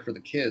nothing there for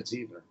the kids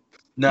either.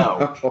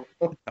 No.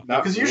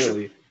 not 'Cause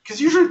really. Because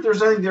usually if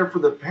there's anything there for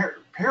the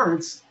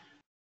parents,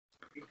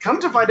 come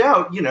to find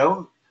out,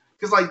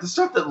 because like the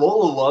stuff that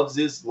Lola loves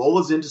is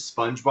Lola's into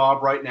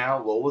SpongeBob right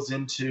now. Lola's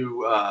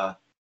into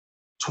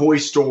Toy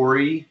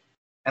Story.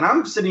 And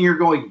I'm sitting here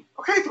going,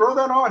 okay, throw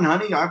that on,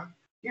 honey.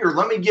 Here,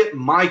 let me get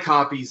my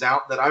copies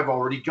out that I've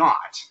already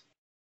got.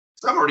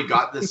 So I've already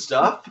got this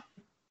stuff.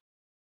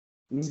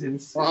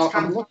 It's Well,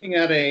 kind I'm of, looking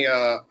at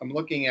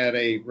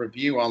a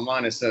review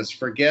online. It says,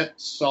 "Forget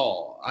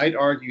Saul." I'd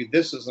argue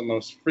this is the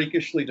most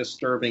freakishly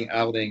disturbing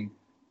outing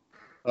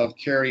of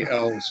Cary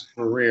Elwes'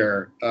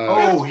 career.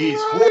 oh, he's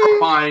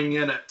horrifying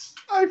in it.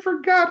 I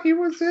forgot he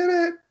was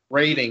in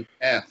Rating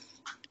F.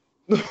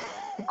 it.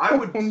 I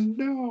would- Oh,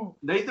 no.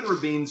 Nathan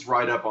Rabine's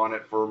write up on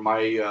it for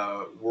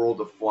my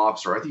World of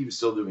Flops, or I think he was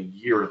still doing a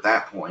year at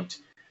that point.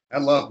 I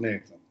love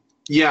Nathan.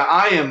 Yeah,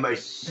 I am a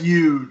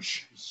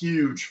huge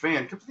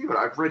fan. Come to think of it,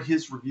 I've read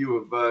his review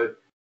of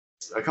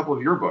a couple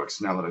of your books.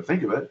 Now that I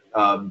think of it,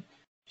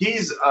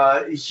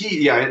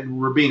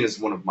 Rabine is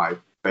one of my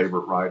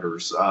favorite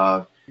writers.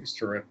 He's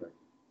terrific.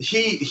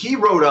 He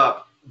wrote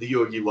up the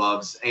Yogi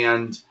Loves,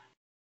 and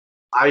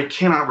I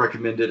cannot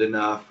recommend it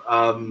enough.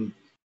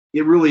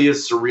 It really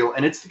is surreal,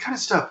 and it's the kind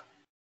of stuff.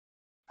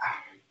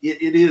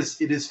 It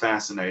is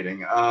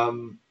fascinating.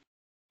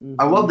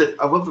 I love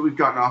that we've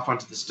gotten off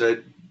onto this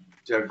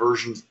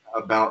diversions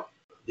about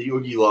the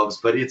Yogi Loves,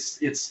 but it's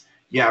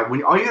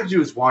when all you have to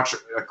do is watch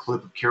a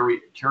clip of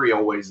Cary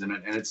Elwes in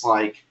it, and it's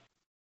like,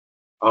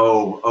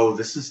 oh,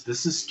 this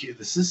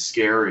is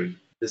scary.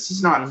 This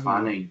is not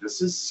funny.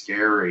 This is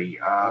scary.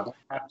 I'll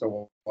have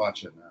to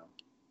watch it now.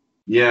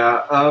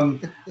 Yeah,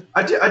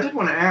 I did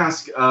want to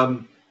ask,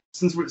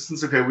 since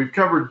we've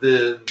covered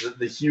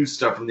the Hughes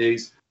stuff from the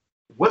 80s,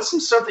 what's some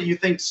stuff that you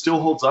think still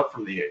holds up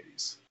from the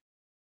 80s?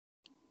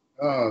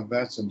 Oh,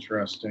 that's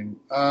interesting.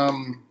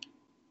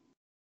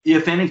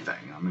 If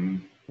anything, I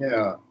mean.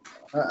 Yeah,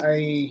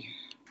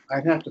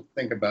 I'd have to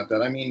think about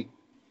that. I mean,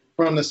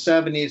 from the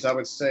 70s, I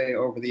would say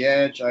Over the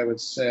Edge. I would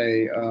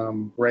say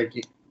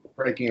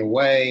Breaking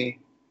Away.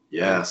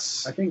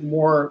 Yes. I think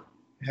more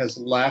has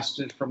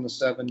lasted from the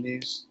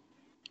 70s.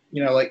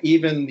 Like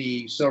even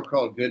the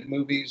so-called good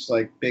movies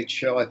like Big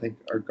Chill, I think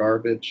are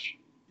garbage.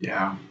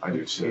 Yeah, I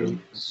do too.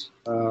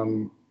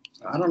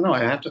 I don't know. I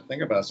have to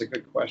think about it. It's a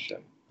good question.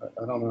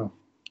 I don't know.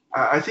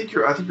 I think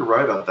you're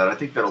right about that. I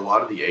think that a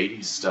lot of the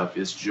 80s stuff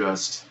is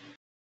just,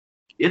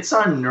 it's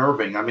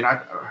unnerving. I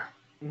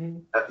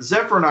mean,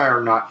 Zephyr and I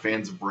are not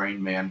fans of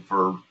Rain Man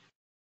for,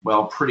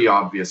 well, pretty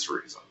obvious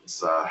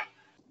reasons.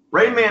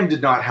 Rain Man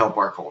did not help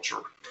our culture.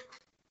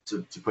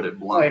 to put it I'd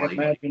bluntly.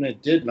 imagine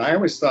it didn't. I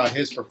always thought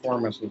his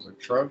performance was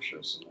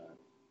atrocious in that.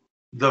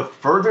 The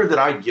further that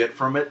I get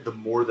from it, the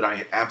more that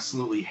I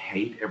absolutely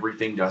hate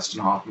everything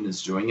Dustin Hoffman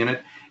is doing in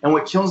it. And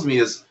what kills me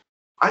is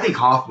I think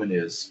Hoffman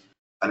is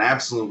an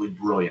absolutely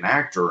brilliant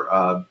actor.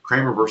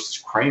 Kramer versus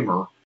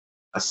Kramer,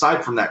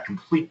 aside from that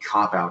complete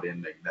cop-out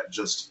ending that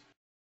just,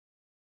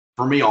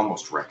 for me,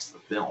 almost wrecks the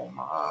film.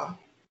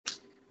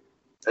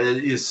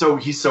 He's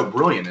so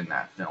brilliant in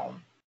that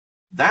film.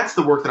 That's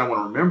the work that I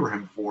want to remember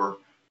him for.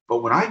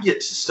 But when I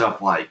get to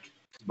stuff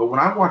but when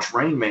I watch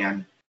Rain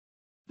Man,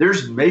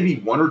 there's maybe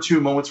one or two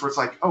moments where it's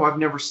like, oh, I've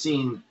never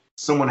seen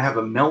someone have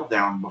a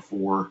meltdown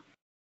before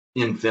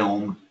in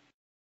film.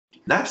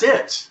 That's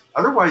it.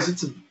 Otherwise,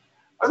 the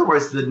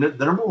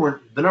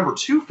number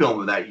two film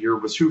of that year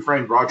was Who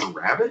Framed Roger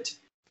Rabbit.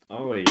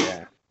 Oh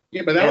yeah.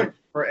 Yeah, but that would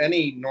for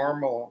any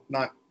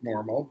not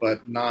normal,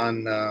 but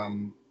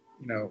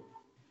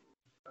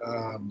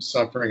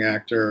suffering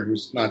actor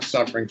who's not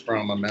suffering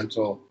from a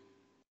mental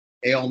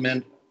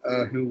ailment,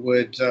 who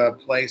would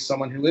play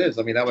someone who is.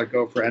 I mean, that would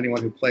go for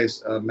anyone who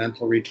plays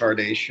mental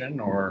retardation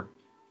or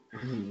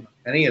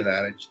any of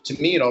that.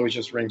 To me, it always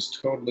just rings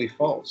totally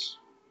false.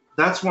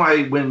 That's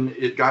why when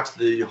it got to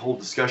the whole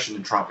discussion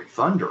in Tropic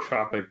Thunder,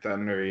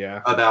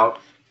 Yeah,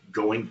 about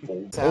going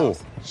full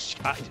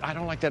I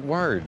don't like that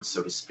word,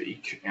 so to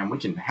speak, and we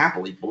can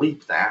happily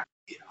bleep that.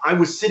 I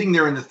was sitting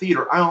there in the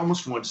theater. I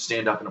almost wanted to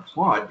stand up and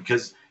applaud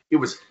because it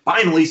was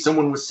finally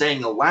someone was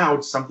saying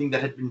aloud something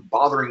that had been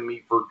bothering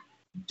me for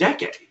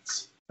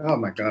decades. Oh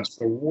my gosh,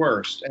 the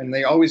worst. And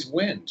they always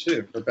win,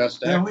 too, for best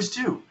actor. They always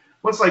do.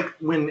 Well, it's like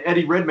when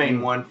Eddie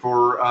Redmayne won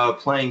for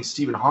playing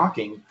Stephen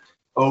Hawking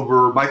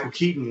over Michael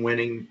Keaton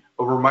winning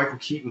over Michael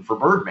Keaton for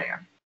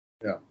Birdman.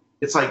 Yeah.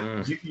 It's like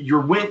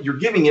you're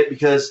giving it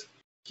because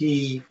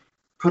he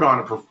put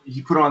on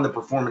the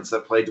performance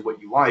that played to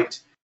what you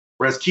liked,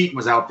 whereas Keaton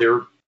was out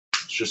there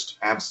just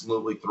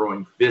absolutely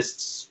throwing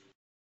fists.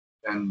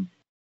 And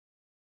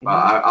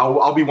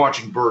I'll be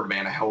watching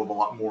Birdman a hell of a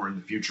lot more in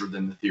the future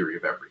than The Theory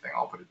of Everything.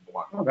 I'll put it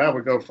bluntly. Oh, that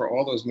would go for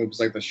all those movies,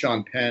 like the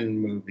Sean Penn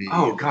movie.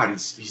 Oh God,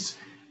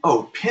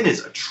 Penn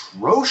is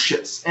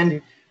atrocious,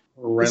 and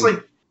it's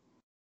like,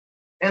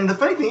 and the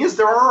funny thing is,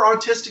 there are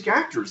autistic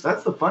actors.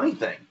 That's the funny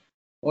thing.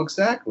 Well,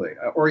 exactly,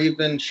 or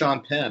even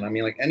Sean Penn. I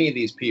mean, like any of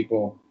these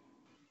people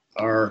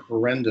are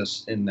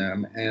horrendous in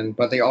them,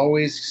 but they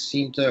always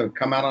seem to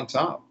come out on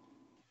top.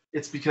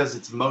 It's because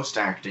it's most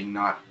acting,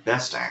 not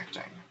best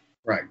acting.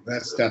 Right,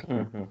 that's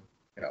definitely.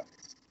 Yeah.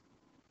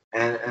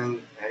 And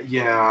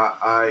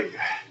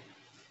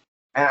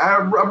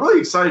I'm really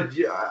excited.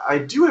 Yeah, I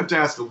do have to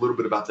ask a little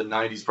bit about the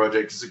 90s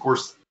project because, of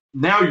course,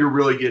 now you're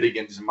really getting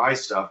into my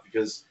stuff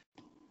because,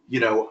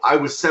 I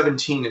was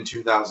 17 in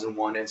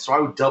 2001, and so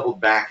I doubled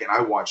back and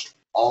I watched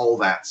all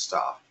that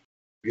stuff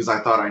because I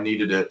thought I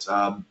needed it.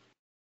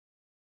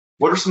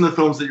 What are some of the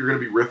films that you're going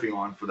to be riffing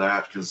on for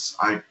that? Because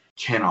I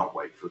cannot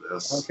wait for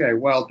this. Okay,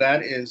 well,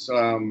 that is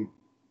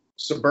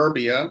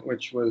Suburbia,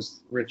 which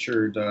was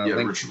Richard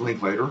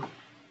Linklater.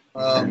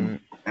 And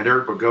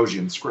Eric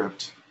Bogosian's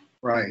script.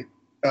 Right.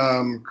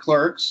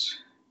 Clerks.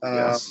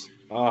 Yes.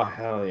 Oh,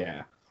 hell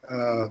yeah.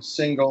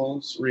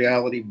 Singles,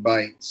 Reality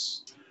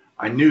Bites.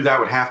 I knew that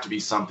would have to be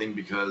something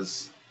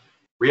because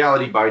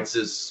Reality Bites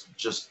is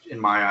just, in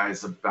my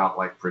eyes, about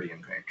like Pretty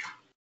in Pink.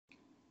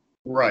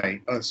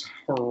 Right. A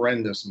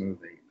horrendous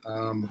movie.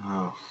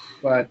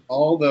 But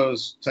all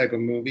those type of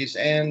movies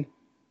and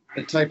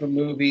the type of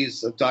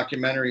movies, of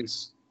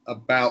documentaries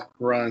about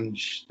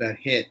grunge that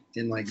hit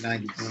in like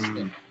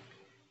 93,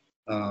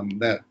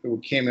 that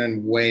came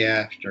in way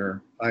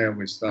after, I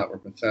always thought were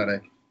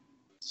pathetic.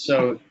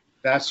 So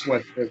that's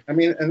what, and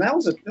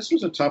this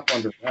was a tough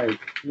one to write,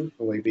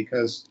 truthfully,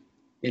 because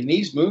in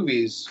these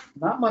movies,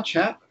 not much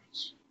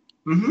happens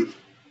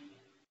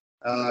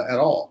at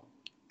all.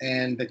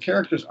 And the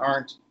characters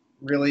aren't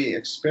really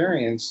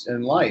experienced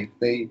in life.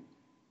 They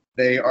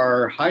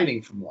are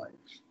hiding from life,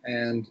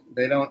 and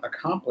they don't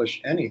accomplish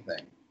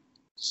anything.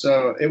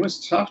 So it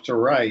was tough to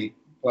write,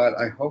 but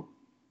I hope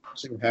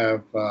to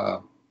have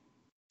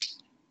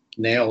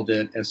nailed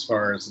it as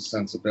far as the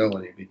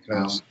sensibility,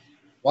 because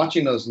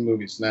watching those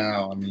movies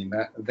now,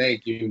 they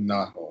do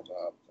not hold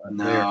up.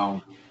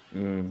 No.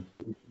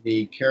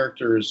 The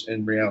characters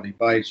in Reality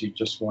Bites, you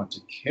just want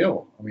to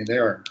kill. They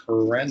are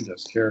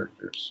horrendous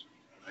characters.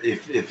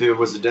 If it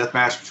was a death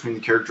match between the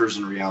characters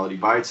in Reality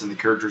Bites and the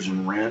characters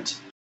in Rent,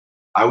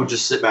 I would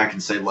just sit back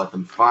and say, let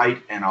them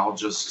fight, and I'll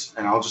just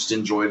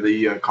enjoy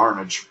the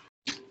carnage.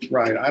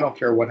 Right. I don't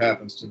care what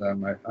happens to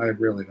them. I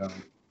really don't.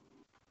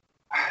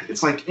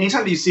 It's like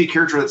anytime you see a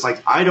character that's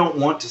like, I don't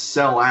want to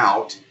sell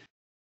out,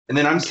 and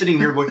then I'm sitting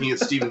here looking at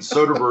Steven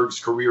Soderbergh's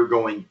career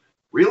going,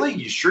 really?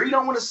 You sure you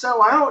don't want to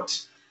sell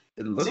out?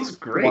 It looks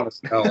great.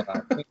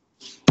 great.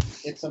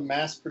 It's a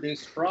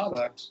mass-produced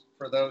product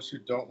for those who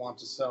don't want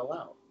to sell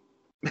out.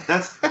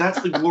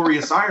 That's the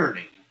glorious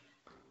irony.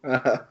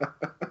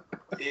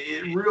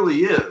 It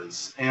really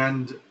is.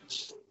 And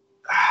as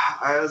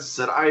I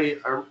said, I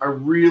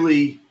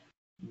really,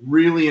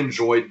 really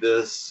enjoyed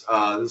this.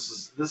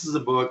 This is a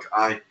book.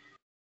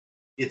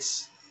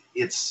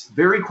 It's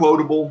very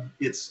quotable.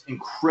 It's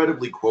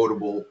incredibly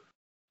quotable.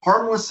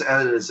 Harmless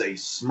as a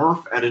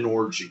Smurf at an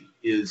orgy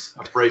is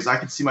a phrase I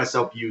could see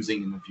myself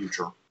using in the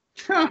future.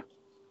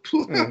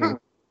 Mhm.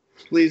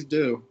 Please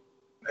do.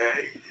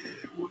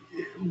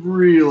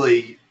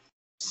 Really,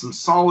 some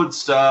solid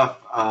stuff.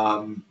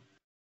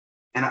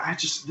 And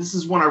this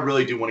is one I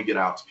really do want to get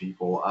out to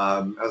people.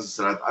 As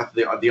I said,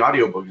 the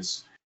audiobook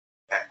is,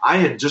 I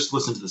had just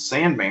listened to The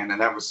Sandman, and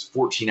that was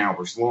 14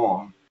 hours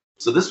long.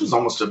 So this was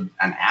almost an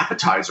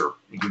appetizer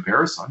in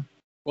comparison.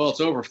 Well,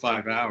 it's over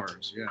 5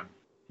 hours. Yeah.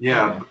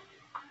 Yeah.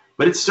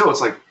 But it's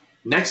like,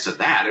 next to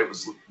that, it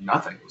was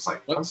nothing. It was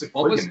like, What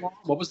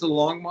was the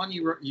long one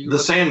you The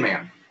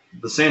Sandman.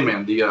 The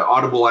Sandman, the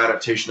audible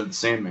adaptation of The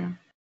Sandman.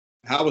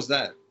 How was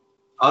that?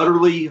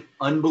 Utterly,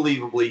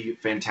 unbelievably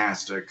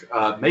fantastic.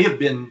 May have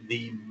been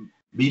the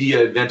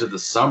media event of the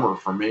summer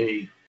for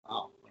me.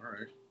 Oh, all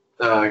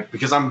right.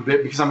 Because I'm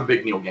a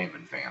big Neil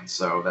Gaiman fan,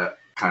 so that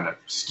kind of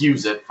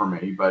skews it for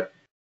me. But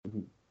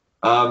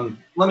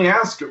let me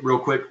ask real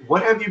quick: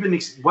 what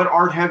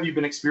art have you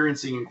been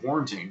experiencing in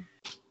quarantine?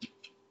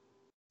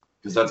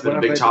 Because that's been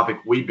a big topic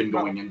we've been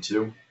going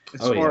into.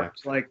 As far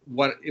as like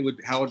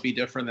how it would be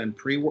different than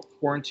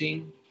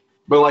pre-quarantine.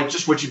 But like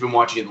just what you've been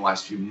watching in the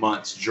last few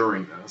months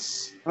during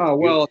this. Oh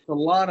well, it's a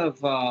lot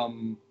of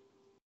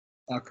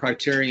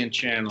Criterion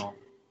Channel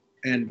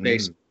and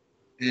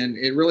and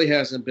it really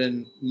hasn't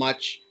been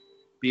much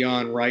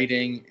beyond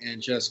writing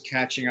and just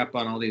catching up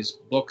on all these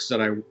books that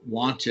I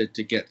wanted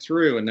to get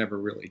through and never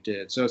really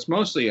did. So it's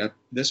mostly at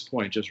this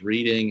point just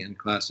reading and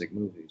classic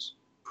movies.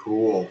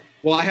 Cool.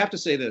 Well, I have to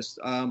say this.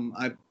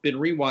 I've been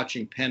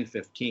rewatching Pen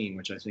 15,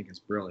 which I think is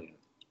brilliant.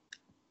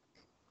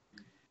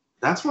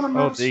 That's what I'm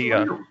not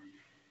the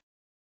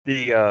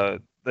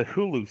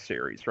Hulu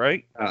series,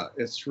 right?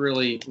 It's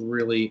really,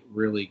 really,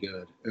 really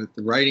good.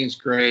 The writing's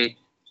great.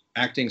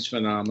 Acting's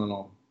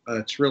phenomenal.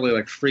 It's really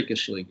like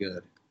freakishly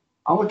good.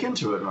 I'll look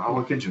into it.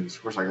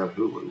 Of course, I got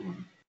Hulu.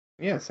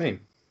 Yeah, same.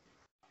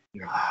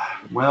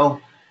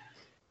 Well,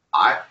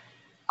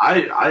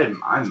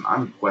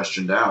 I'm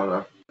questioned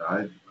out.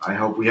 I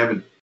hope we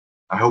haven't.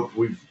 I hope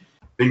we've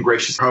been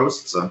gracious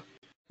hosts.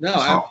 No,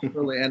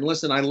 absolutely. And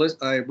listen,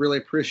 I really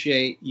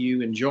appreciate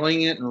you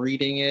enjoying it and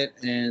reading it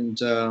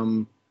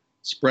and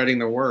spreading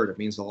the word. It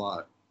means a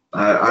lot.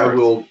 I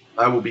will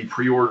be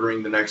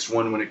pre-ordering the next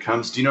one when it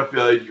comes. Do you know if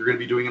you're going to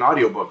be doing an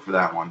audiobook for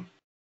that one?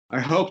 I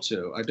hope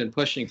to. I've been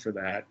pushing for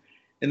that.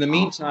 In the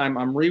meantime,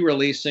 I'm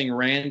re-releasing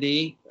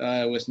Randy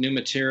with new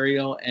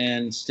material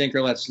and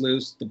Stinker Lets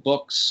Loose, the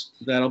books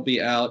that'll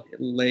be out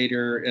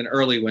later in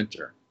early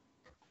winter.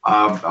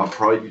 I'll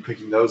probably be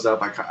picking those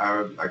up. I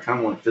kind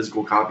of want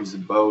physical copies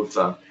of both.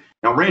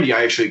 Now, Randy,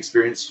 I actually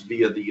experienced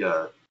via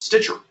the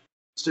Stitcher.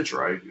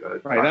 Right,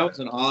 that was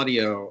an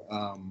audio.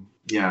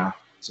 Yeah.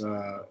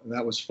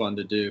 That was fun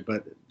to do.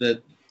 But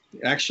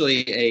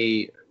actually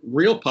a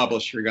real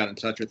publisher got in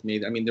touch with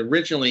me. I mean,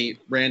 originally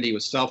Randy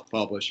was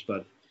self-published,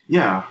 but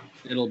yeah,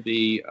 it'll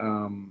be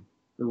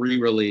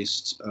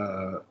re-released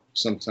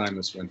sometime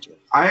this winter.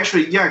 I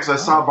actually, because I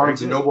saw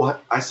Barnes and Noble.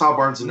 I saw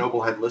Barnes and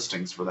Noble had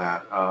listings for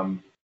that. Oh,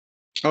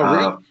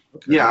 really? Okay.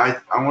 Yeah,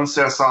 I want to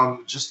say I saw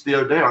them just the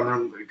other day on there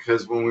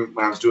because when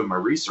I was doing my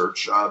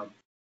research.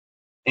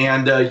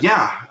 And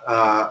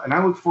I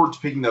look forward to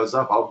picking those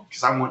up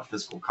because I want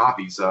physical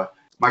copies.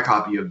 My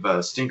copy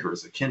of Stinker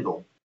is a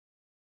Kindle,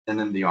 and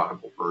then the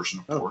Audible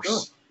version, of course.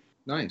 Good.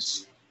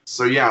 Nice.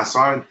 So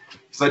I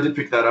did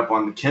pick that up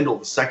on the Kindle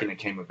the second it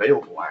came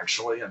available,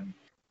 actually. And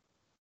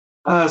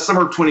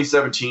summer of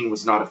 2017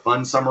 was not a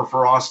fun summer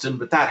for Austin,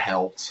 but that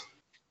helped.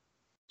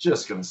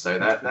 Just gonna say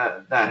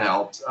that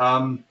helped.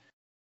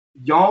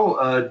 Y'all,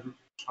 I'm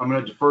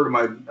gonna defer to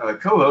my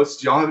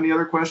co-hosts. Do y'all have any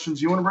other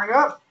questions you want to bring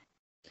up?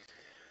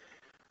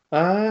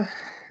 No,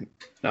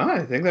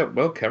 I think that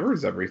well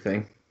covers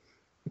everything.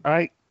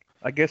 I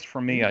guess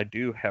for me, I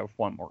do have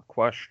one more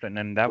question,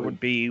 and that would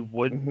be,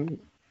 would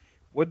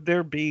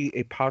there be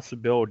a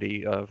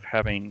possibility of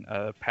having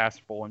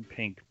Passable in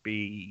Pink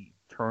be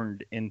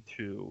turned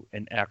into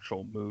an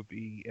actual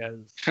movie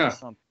as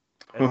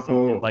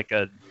something like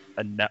a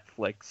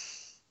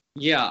Netflix?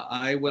 Yeah,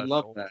 I would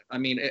love that. I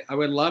mean, I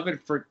would love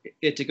it for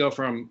it to go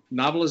from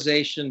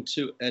novelization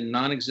to a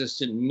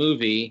non-existent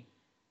movie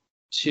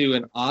to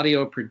an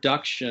audio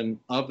production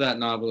of that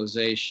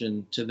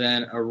novelization to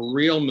then a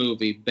real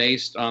movie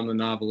based on the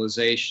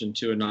novelization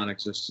to a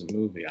non-existent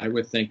movie. I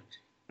would think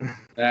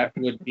that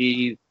would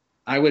be,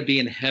 I would be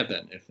in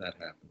heaven if that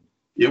happened.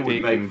 It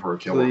would make for a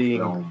killer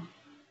film.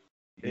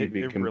 You'd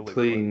be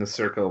completing the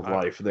circle of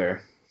life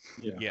there.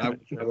 Yeah.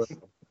 I would.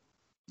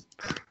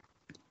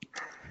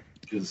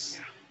 Because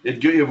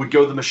it would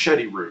go the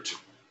machete route.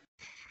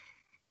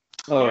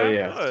 Oh, It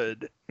yeah.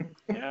 would.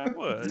 Yeah, it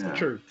would. Yeah.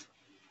 True.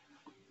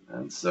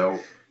 And so,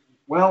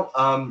 well,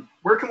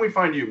 where can we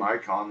find you,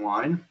 Mike,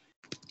 online?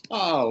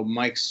 Oh,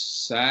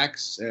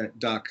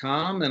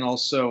 MikeSachs.com and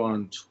also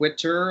on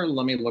Twitter.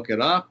 Let me look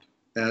it up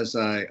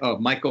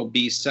Michael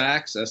B.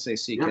 Sachs,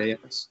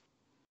 S-A-C-K-S,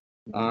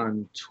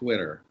 on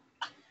Twitter.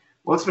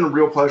 Well, it's been a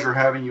real pleasure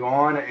having you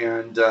on,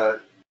 and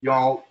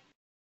y'all,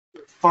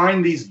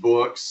 find these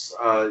books,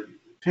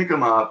 pick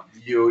them up.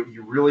 You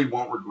really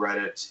won't regret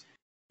it.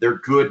 They're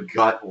good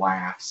gut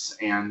laughs,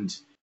 and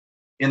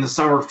in the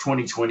summer of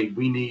 2020,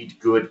 we need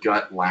good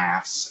gut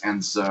laughs,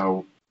 and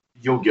so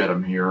you'll get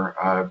them here.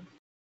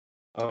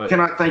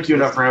 Cannot thank you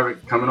enough for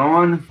coming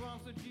on.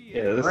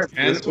 Yeah,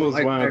 this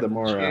was one of the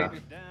more...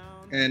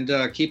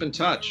 And keep in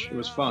touch. It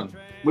was fun.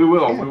 We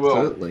will.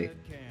 Absolutely.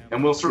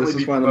 And we'll certainly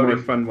be one of the more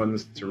fun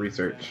ones to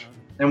research.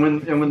 And when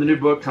the new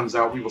book comes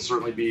out, we will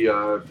certainly be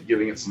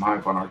giving it some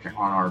hype on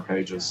our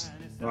pages.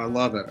 Oh, I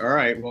love it. All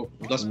right. Well,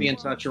 let's be in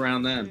touch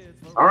around then.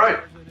 All right.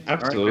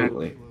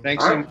 Absolutely. All right,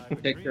 thanks so much.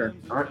 Take care.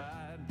 All right.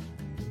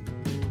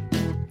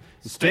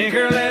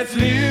 Stinker, let's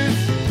loose.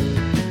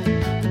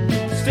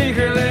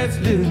 Stinker, let's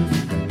loose.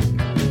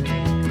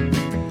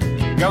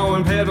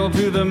 Going pedal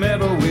to the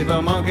metal with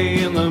a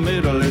monkey in the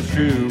middle, it's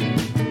true.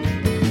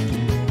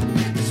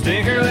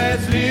 Stinker,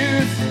 let's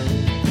loose.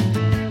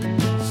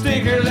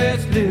 Stinker,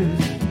 let's loose.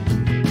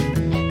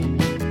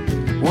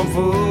 One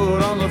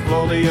foot on the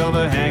floor, the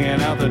other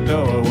hanging out the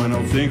door. When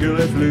old Stinker,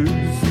 let's loose.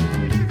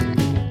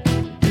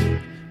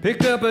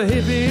 Picked up a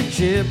hippie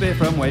chippy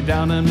from way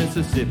down in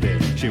Mississippi.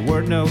 She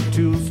weren't no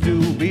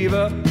two-stool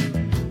beaver,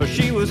 but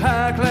she was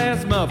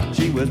high-class muffin.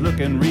 She was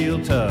looking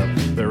real tough.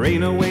 There ain't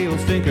no way old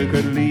Stinker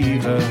could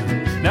leave her.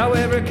 Now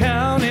every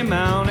county,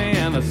 mountie,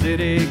 and a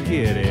city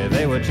kitty,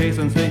 they were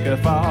chasing Stinker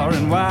far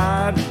and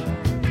wide.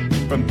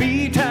 From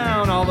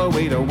B-Town all the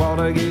way to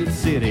Watergate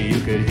City, you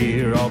could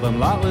hear all them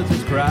lot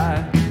lizards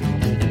cry.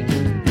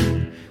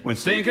 When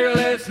Stinker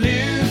lets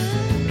loose,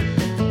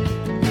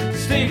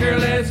 Stinker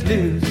lets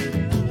loose.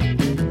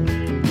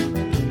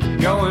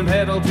 Going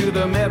pedal to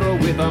the metal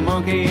with a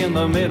monkey in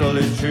the middle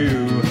is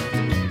true.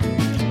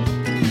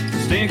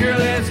 Stinker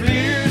lets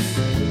loose.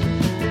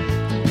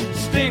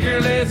 Stinker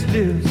lets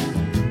loose.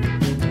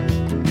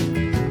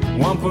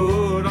 One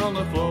foot on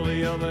the floor,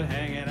 the other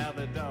hanging out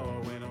the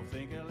door. When old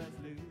Stinker lets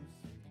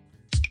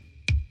loose.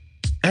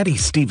 Addie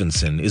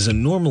Stevenson is a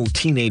normal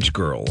teenage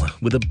girl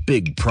with a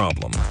big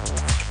problem.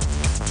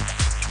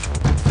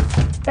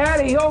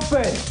 Addie,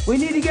 open! We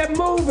need to get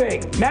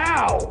moving,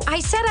 now! I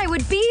said I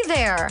would be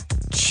there.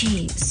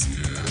 Jeez.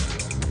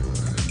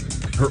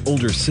 Her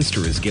older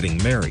sister is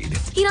getting married.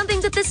 You don't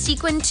think that the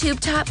sequin tube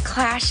top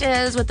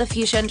clashes with the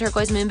fuchsia and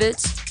turquoise moon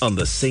boots? On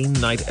the same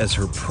night as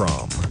her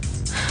prom.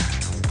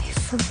 They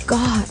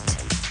forgot.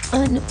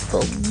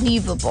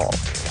 Unbelievable.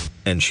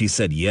 And she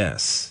said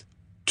yes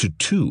to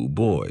 2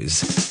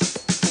 boys.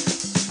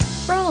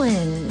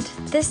 Roland,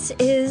 this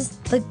is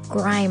the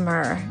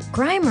Grimer.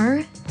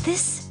 Grimer,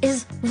 this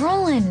is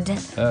Roland.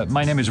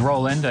 My name is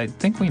Roland. I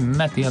think we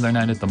met the other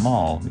night at the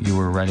mall. You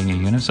were riding a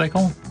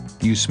unicycle?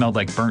 You smelled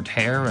like burnt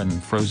hair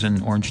and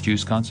frozen orange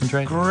juice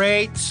concentrate?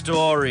 Great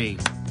story.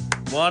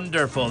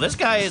 Wonderful. This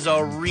guy is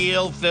a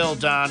real Phil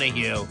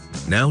Donahue.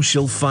 Now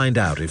she'll find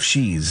out if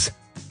she's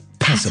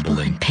passable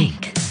in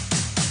pink.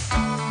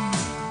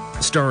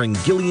 Starring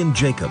Gillian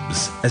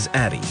Jacobs as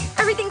Addie.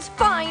 Everything's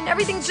fine.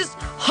 Everything's just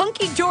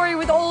hunky-dory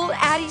with old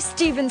Addie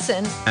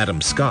Stevenson. Adam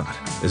Scott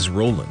as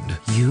Roland.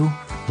 You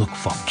look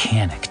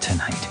volcanic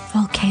tonight.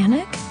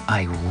 Volcanic?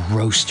 I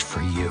roast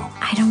for you.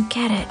 I don't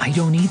get it. I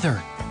don't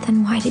either.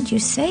 Then why did you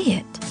say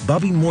it?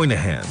 Bobby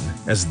Moynihan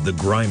as the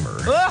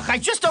Grimer. Ugh, I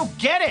just don't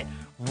get it.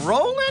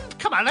 Roland?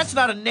 Come on, that's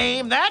not a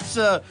name. That's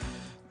a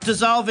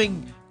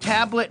dissolving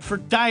tablet for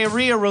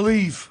diarrhea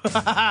relief.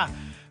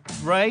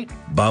 Right?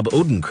 Bob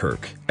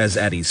Odenkirk as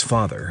Addie's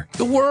father.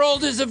 The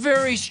world is a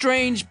very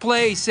strange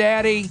place,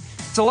 Addie.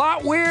 It's a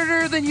lot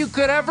weirder than you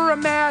could ever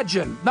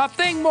imagine.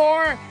 Nothing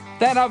more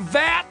than a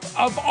vat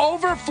of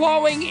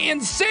overflowing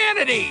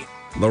insanity.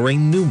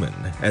 Lorraine Newman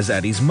as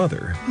Addie's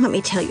mother. Let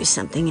me tell you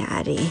something,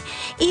 Addie.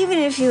 Even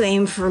if you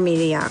aim for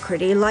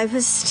mediocrity, life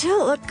is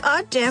still a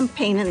goddamn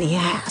pain in the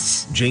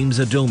ass. James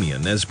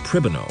Adomian as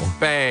Pribino.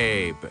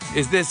 Babe,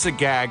 is this a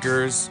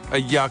gaggers?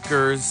 A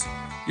yuckers?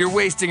 You're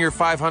wasting your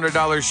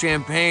 $500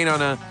 champagne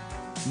on a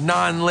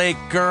non-lake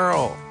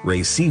girl.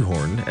 Ray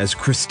Seahorn as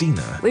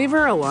Christina. Leave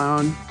her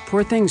alone.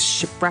 Poor thing's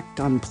shipwrecked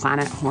on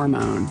planet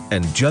hormone.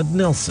 And Judd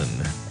Nelson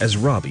as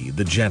Robbie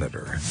the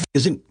janitor.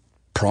 Isn't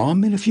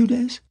prom in a few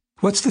days?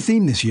 What's the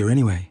theme this year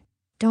anyway?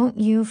 Don't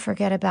you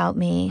forget about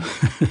me.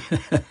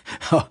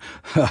 Oh,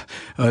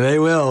 they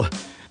will.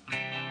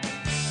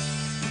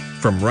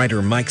 From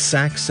writer Mike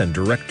Sachs and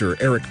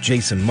director Eric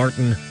Jason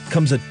Martin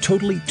comes a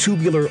totally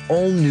tubular,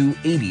 all-new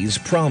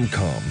 80s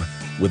prom-com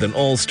with an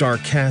all-star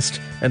cast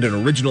and an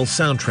original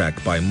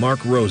soundtrack by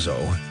Mark Rozzo.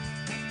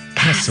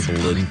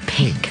 Passable in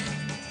Pink.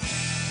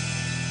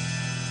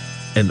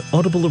 An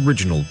Audible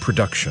original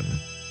production.